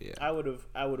 I would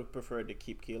have preferred to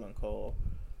keep Keelan Cole.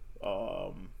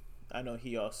 I know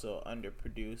he also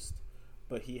underproduced,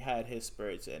 but he had his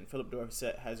spurts, and Philip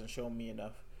Dorsett hasn't shown me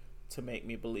enough to make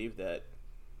me believe that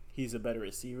he's a better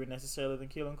receiver necessarily than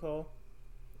Keelan Cole.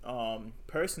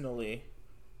 Personally,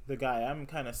 the guy I'm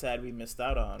kind of sad we missed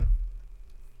out on,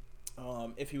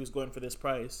 if he was going for this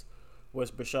price,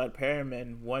 was Brashad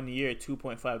Perriman, 1 year,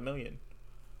 $2.5 million.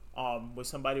 With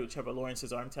somebody with Trevor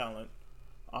Lawrence's arm talent,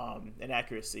 and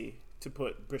accuracy, to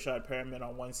put Brashad Perriman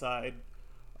on one side,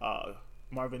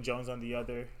 Marvin Jones on the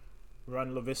other,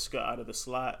 run Laviska out of the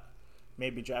slot,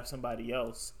 maybe draft somebody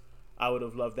else. I would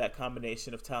have loved that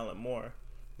combination of talent more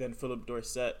than Philip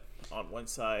Dorsett on one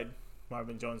side,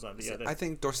 Marvin Jones on the other. I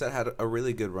think Dorsett had a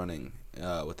really good running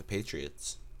with the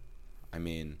Patriots. I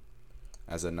mean,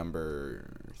 as a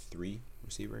number 3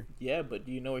 receiver. Yeah, but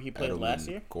do you know where he played Edelman, last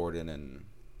year? Gordon and...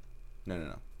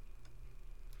 No.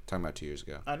 Talking about 2 years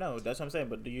ago. I know, that's what I'm saying,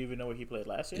 but do you even know where he played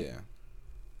last year?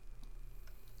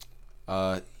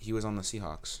 Yeah. He was on the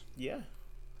Seahawks. Yeah.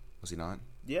 Was he not?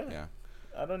 Yeah. Yeah.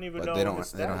 I don't even But know. they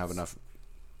don't have enough.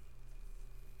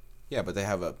 Yeah, but they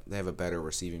have a better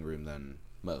receiving room than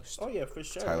most. Oh yeah, for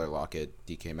sure. Tyler Lockett,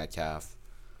 DK Metcalf,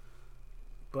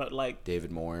 but like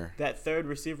David Moore. That third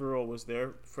receiver role was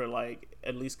there for like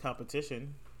at least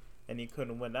competition, and he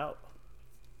couldn't win out.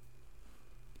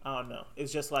 I don't know.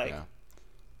 It's just like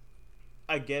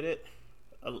I get it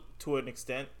to an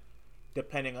extent,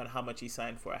 depending on how much he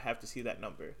signed for. I have to see that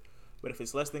number. But if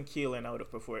it's less than Keelan, I would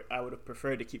have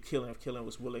preferred to keep Keelan if Keelan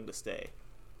was willing to stay.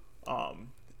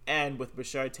 And with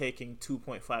Brashard taking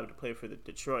 2.5 to play for the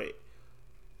Detroit,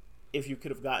 if you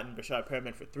could have gotten Brashard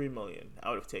Perriman for $3 million, I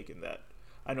would have taken that.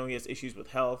 I know he has issues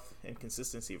with health and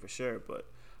consistency for sure, but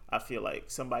I feel like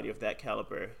somebody of that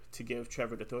caliber to give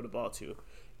Trevor to throw the ball to,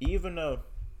 even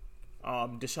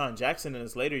Deshaun Jackson in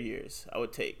his later years, I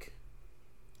would take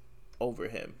over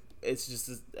him. It's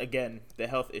just, again, the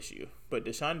health issue. But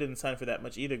Deshaun didn't sign for that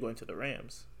much either going to the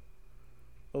Rams.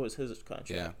 What was his contract?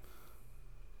 Yeah.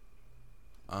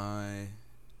 I'd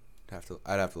have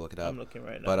to look it up. I'm looking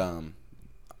right now. But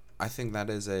I think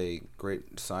that is a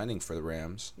great signing for the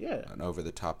Rams. Yeah. An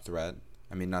over-the-top threat.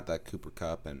 I mean, not that Cooper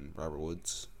Kupp and Robert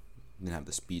Woods didn't have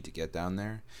the speed to get down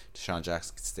there. Deshaun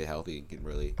Jackson can stay healthy and can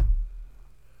really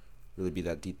be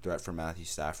that deep threat for Matthew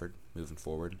Stafford moving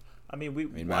forward. I mean,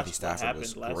 Matthew Stafford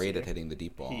was great at hitting the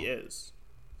deep ball. He is.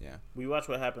 Yeah. We watched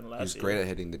what happened last year. He was great at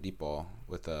hitting the deep ball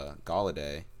with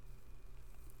Galladay.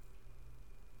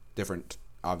 Different,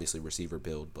 obviously, receiver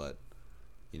build, but,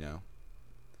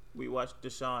 We watched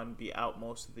Deshaun be out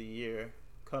most of the year,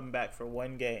 come back for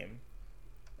one game,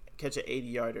 catch an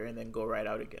 80-yarder, and then go right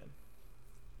out again.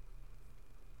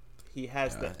 He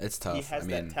has that. It's tough. He has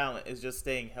that talent. It's just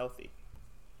staying healthy.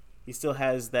 He still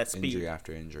has that speed. Injury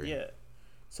after injury. Yeah.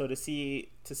 So to see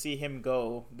him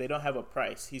go, they don't have a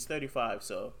price. He's 35,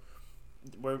 so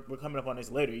we're coming up on his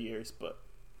later years. But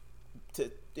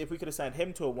if we could have signed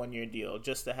him to a 1-year deal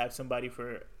just to have somebody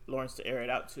for Lawrence to air it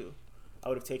out to, I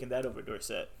would have taken that over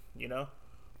Dorsett.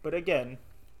 But again,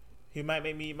 he might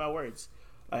make me eat my words,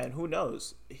 and who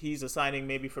knows? He's a signing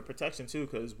maybe for protection too,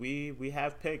 because we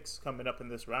have picks coming up in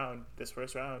this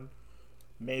first round.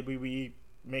 Maybe we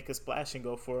make a splash and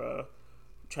go for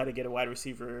try to get a wide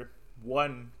receiver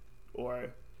 1, or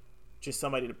just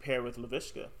somebody to pair with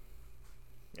Laviska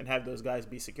and have those guys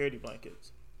be security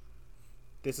blankets.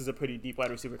 This is a pretty deep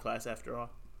wide receiver class after all.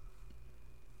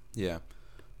 Yeah.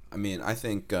 I mean, I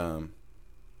think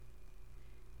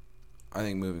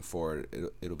moving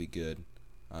forward it'll be good.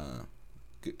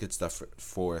 Good stuff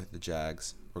for the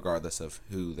Jags, regardless of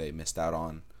who they missed out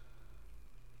on.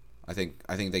 I think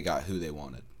they got who they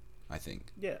wanted. I think.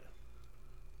 Yeah.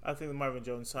 I think the Marvin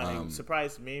Jones signing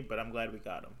surprised me, but I'm glad we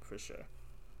got him for sure.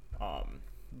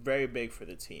 Very big for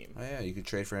the team. Oh yeah, you could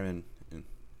trade for him in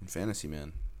fantasy,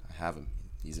 man. I have him.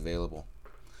 He's available.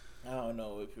 I don't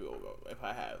know if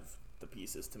I have the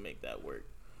pieces to make that work,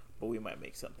 but we might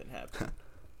make something happen.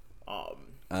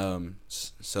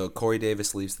 So Corey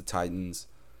Davis leaves the Titans,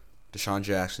 Deshaun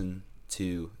Jackson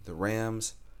to the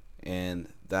Rams, and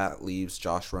that leaves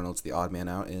Josh Reynolds, the odd man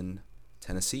out, in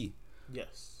Tennessee.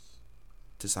 Yes.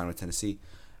 To sign with Tennessee.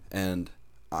 And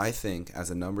I think as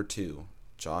a number 2,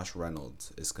 Josh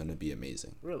Reynolds is going to be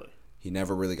amazing. Really? He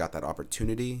never really got that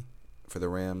opportunity for the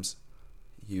Rams.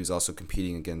 He was also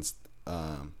competing against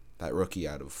that rookie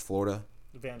out of Florida.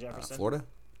 Van Jefferson.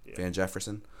 Yeah. Van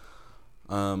Jefferson.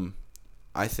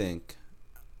 I think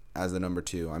as the number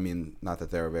 2, I mean, not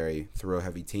that they're a very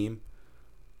throw-heavy team,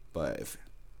 but if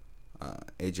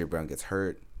A.J. Brown gets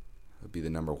hurt, he'll be the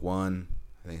number 1.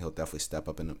 I think he'll definitely step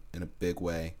up in a big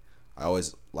way. I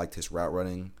always liked his route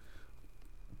running.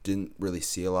 Didn't really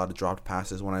see a lot of dropped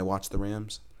passes when I watched the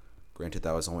Rams. Granted,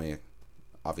 that was only,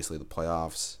 obviously, the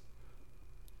playoffs,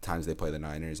 times they play the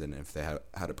Niners, and if they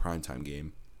had a primetime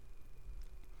game.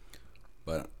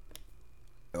 But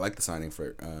I like the signing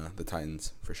for the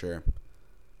Titans, for sure.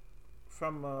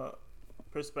 From a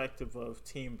perspective of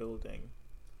team building,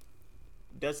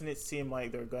 doesn't it seem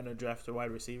like they're going to draft a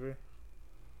wide receiver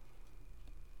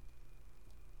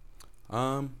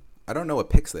I don't know what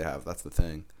picks they have. That's the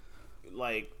thing.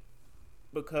 Like,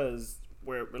 because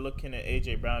we're looking at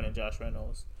AJ Brown and Josh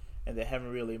Reynolds, and they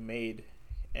haven't really made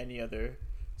any other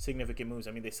significant moves.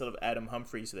 I mean, they still have Adam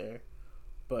Humphries there,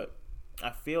 but I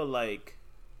feel like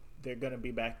they're gonna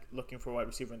be back looking for a wide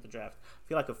receiver in the draft. I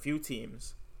feel like a few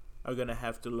teams are gonna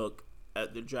have to look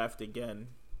at the draft again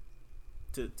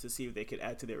to see if they could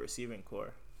add to their receiving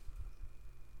core.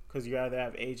 Because you either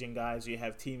have aging guys, or you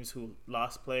have teams who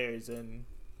lost players and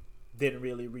didn't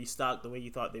really restock the way you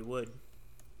thought they would.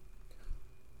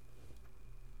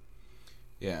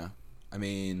 Yeah, I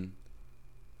mean,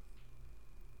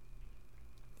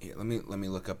 yeah, let me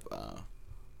look up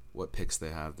what picks they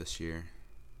have this year.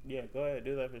 Yeah, go ahead,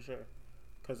 do that for sure.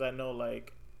 Because I know,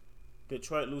 like,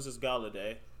 Detroit loses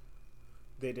Galladay.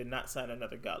 They did not sign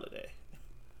another Galladay.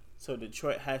 So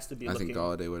Detroit has to be I looking... think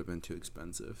Galladay would have been too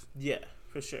expensive. Yeah,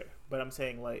 for sure. But I'm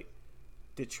saying, like,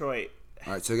 Detroit...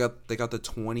 All right, so they got the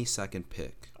 22nd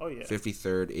pick. Oh, yeah.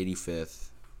 53rd, 85th,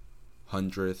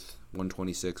 100th,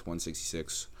 126,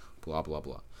 166, blah, blah,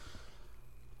 blah.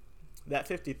 That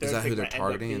 53rd Is that pick who they're might end up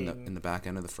targeting being, in the back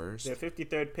end of the first? their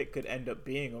 53rd pick could end up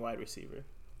being a wide receiver.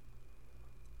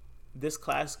 This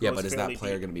class goes Yeah, but is that fairly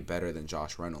player deep. going to be better than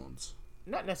Josh Reynolds?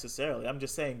 Not necessarily. I'm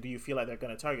just saying, do you feel like they're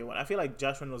going to target one? I feel like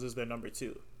Josh Reynolds is their number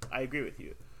 2. I agree with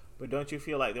you. But don't you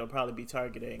feel like they'll probably be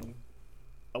targeting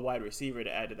a wide receiver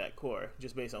to add to that core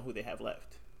just based on who they have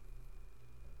left?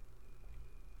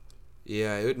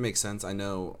 Yeah, it would make sense. I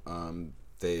know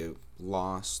they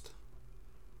lost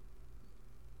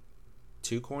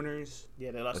 2 corners.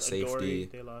 Yeah, they lost a safety.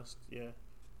 They lost,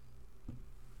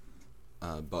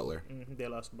 Butler. They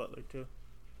lost Butler too.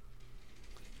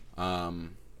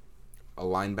 A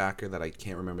linebacker that I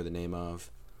can't remember the name of,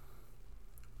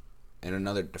 and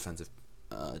another defensive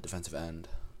end.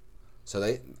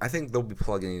 So I think they'll be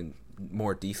plugging in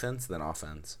more defense than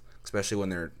offense, especially when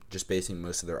they're just basing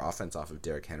most of their offense off of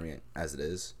Derrick Henry as it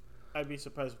is. I'd be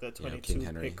surprised if that 22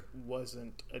 pick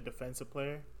wasn't a defensive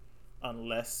player,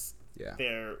 unless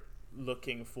they're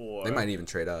looking for... They might even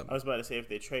trade up. I was about to say, if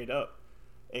they trade up,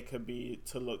 it could be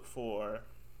to look for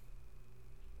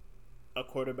a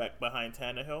quarterback behind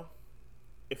Tannehill,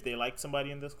 if they like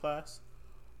somebody in this class,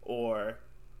 or,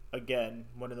 again,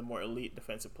 one of the more elite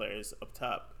defensive players up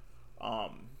top.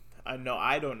 I know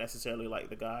I don't necessarily like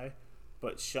the guy,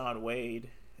 but Shaun Wade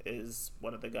is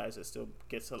one of the guys that still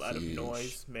gets a lot of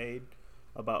noise made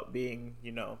about being,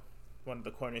 one of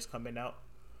the corners coming out.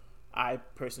 I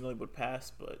personally would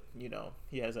pass, but,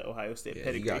 he has an Ohio State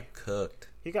pedigree. He got cooked.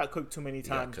 He got cooked too many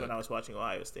times when I was watching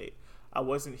Ohio State. I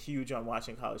wasn't huge on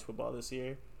watching college football this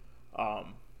year.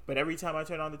 But every time I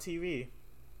turn on the TV,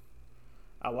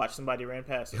 I watch somebody ran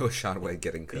past him. It was Shaun Wade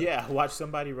getting cooked. Yeah, I watched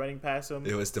somebody running past him.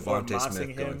 It was Devontae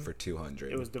Smith going for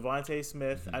 200. It was Devontae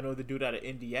Smith. I know the dude out of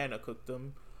Indiana cooked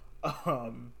him.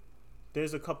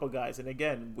 There's a couple guys. And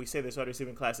again, we say this wide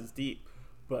receiving class is deep.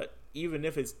 But even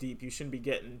if it's deep, you shouldn't be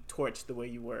getting torched the way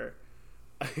you were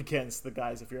against the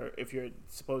guys if you're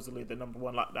supposedly the number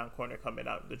 1 lockdown corner coming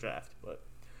out in the draft. But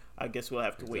I guess we'll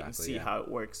have to wait and see how it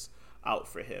works out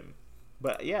for him.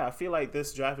 But yeah, I feel like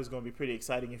this draft is going to be pretty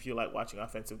exciting if you like watching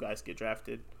offensive guys get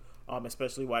drafted,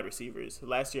 especially wide receivers.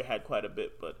 Last year had quite a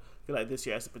bit, but I feel like this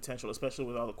year has the potential, especially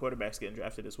with all the quarterbacks getting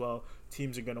drafted as well.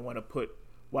 Teams are going to want to put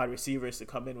wide receivers to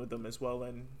come in with them as well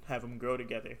and have them grow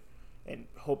together and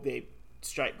hope they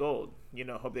strike gold.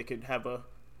 Hope they could have a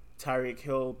Tyreek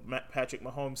Hill, Patrick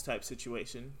Mahomes type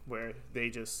situation where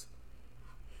they just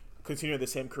continue the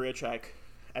same career track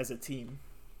as a team.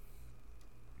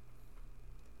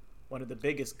 One of the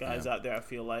biggest guys out there, I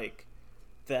feel like,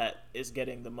 that is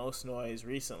getting the most noise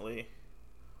recently.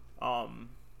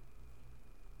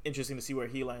 Interesting to see where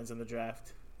he lands in the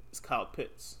draft. Is Kyle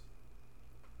Pitts.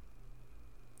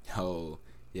 Oh,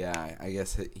 yeah. I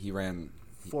guess he ran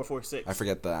 4.46. I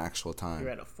forget the actual time. He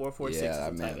ran a 4.46. Yeah,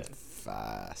 that man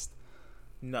fast.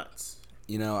 Nuts.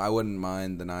 I wouldn't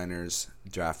mind the Niners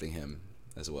drafting him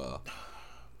as well.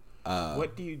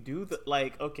 What do you do?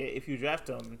 Okay, if you draft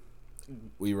him,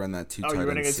 we run that 2 tight end set. Are you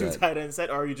running a 2 tight end set,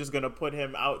 or are you just going to put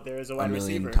him out there as a wide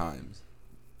receiver? 1,000,000 times.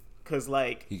 Because,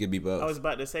 he could be both. I was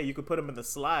about to say, you could put him in the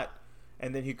slot,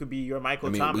 and then he could be your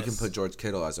Michael Thomas. We can put George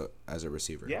Kittle as a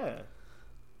receiver. Yeah,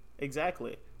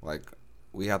 exactly.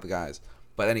 We have the guys.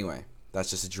 But anyway, that's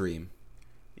just a dream.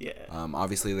 Yeah.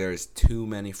 Obviously, there's too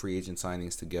many free agent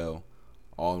signings to go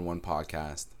all in one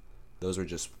podcast. Those were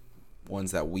just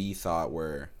ones that we thought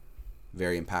were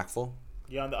very impactful.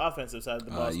 Yeah, on the offensive side of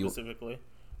the ball specifically.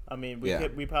 I mean, we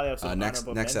probably have some next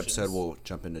honorable mentions. episode, we'll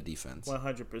jump into defense.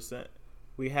 100%.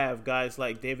 We have guys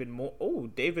like David Moore. Oh,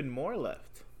 David Moore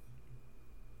left.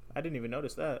 I didn't even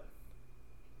notice that.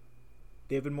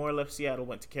 David Moore left Seattle,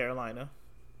 went to Carolina.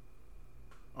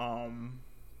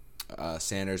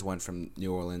 Sanders went from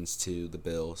New Orleans to the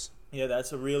Bills. Yeah,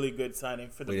 that's a really good signing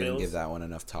for the Bills. We didn't give that one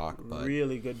enough talk, but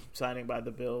really good signing by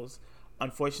the Bills.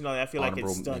 Unfortunately, I feel like it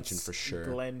stunts for sure.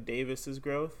 Glenn Davis's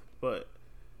growth, but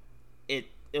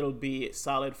it'll be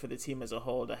solid for the team as a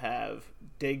whole to have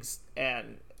Diggs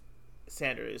and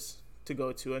Sanders to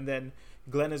go to, and then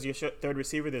Glenn is your third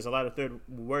receiver. There's a lot of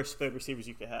worst third receivers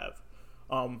you could have.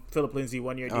 Philip Lindsay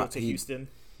 1-year deal to Houston.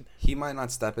 He might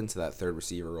not step into that third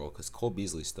receiver role because Cole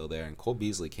Beasley's still there, and Cole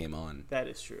Beasley came on. That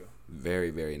is true. Very,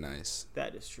 very nice.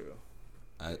 That is true.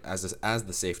 As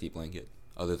the safety blanket,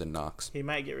 other than Knox. He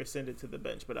might get rescinded to the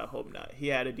bench, but I hope not. He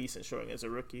had a decent showing as a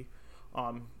rookie,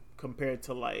 compared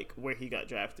to like where he got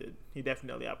drafted. He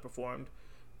definitely outperformed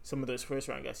some of those first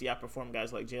round guys. He outperformed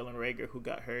guys like Jalen Reagor, who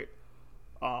got hurt,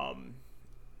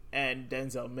 and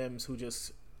Denzel Mims, who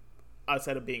just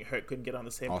outside of being hurt couldn't get on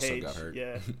the same page. Also got hurt.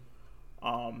 Yeah.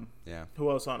 Yeah.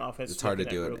 Who else on offense? It's hard to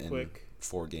do it in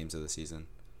 4 games of the season.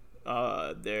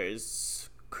 There's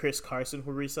Chris Carson,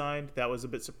 who resigned. That was a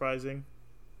bit surprising.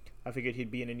 I figured he'd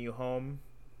be in a new home,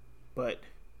 but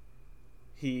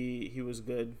he was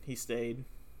good. He stayed.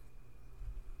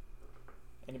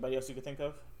 Anybody else you could think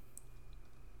of?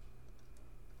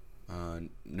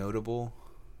 Notable.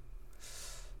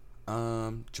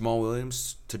 Jamal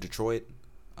Williams to Detroit.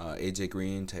 AJ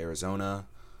Green to Arizona.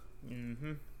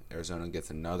 Mm-hmm. Arizona gets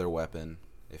another weapon.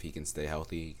 If he can stay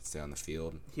healthy, he can stay on the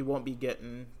field. He won't be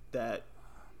getting the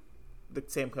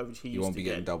same coverage he used to get. He won't be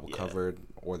getting double covered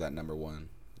or that number 1.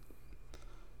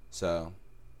 So,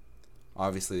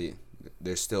 obviously,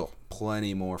 there's still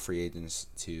plenty more free agents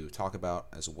to talk about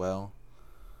as well.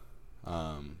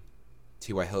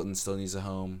 T.Y. Hilton still needs a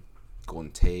home.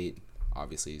 Golden Tate,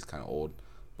 obviously, he's kind of old.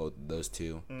 Both those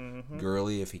two. Mm-hmm.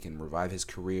 Gurley, if he can revive his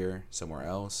career somewhere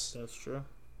else. That's true.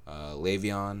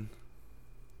 Le'Veon,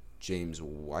 James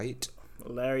White.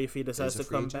 Larry, if he decides to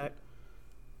come back.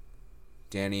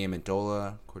 Danny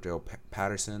Amendola, Cordell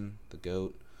Patterson, the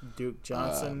GOAT. Duke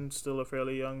Johnson, still a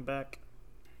fairly young back.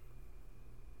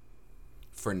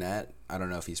 Fournette, I don't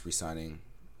know if he's re-signing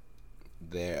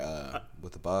there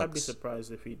with the Bucs. I'd be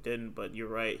surprised if he didn't, but you're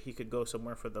right. He could go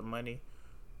somewhere for the money.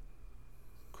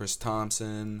 Chris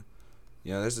Thompson.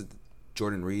 There's a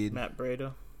Jordan Reed. Matt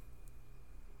Breida.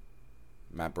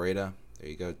 There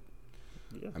you go.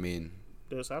 Yeah. I mean,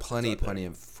 there's plenty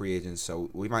of free agents, so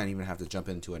we might even have to jump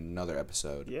into another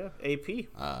episode. Yeah, AP.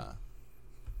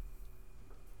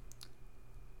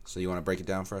 So you want to break it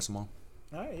down for us, Amal?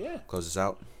 All right, yeah. Close this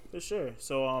out? For sure.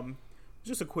 So,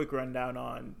 just a quick rundown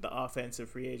on the offensive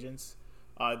free agents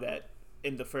that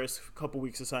in the first couple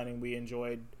weeks of signing we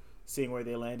enjoyed seeing where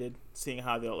they landed, seeing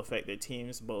how they'll affect their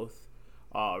teams, both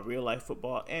real-life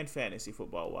football and fantasy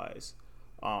football-wise.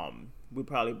 We'll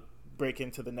probably break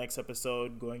into the next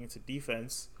episode going into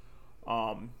defense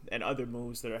and other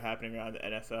moves that are happening around the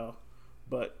NFL.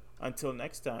 But until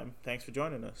next time, thanks for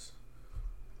joining us.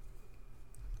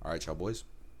 All right, y'all boys.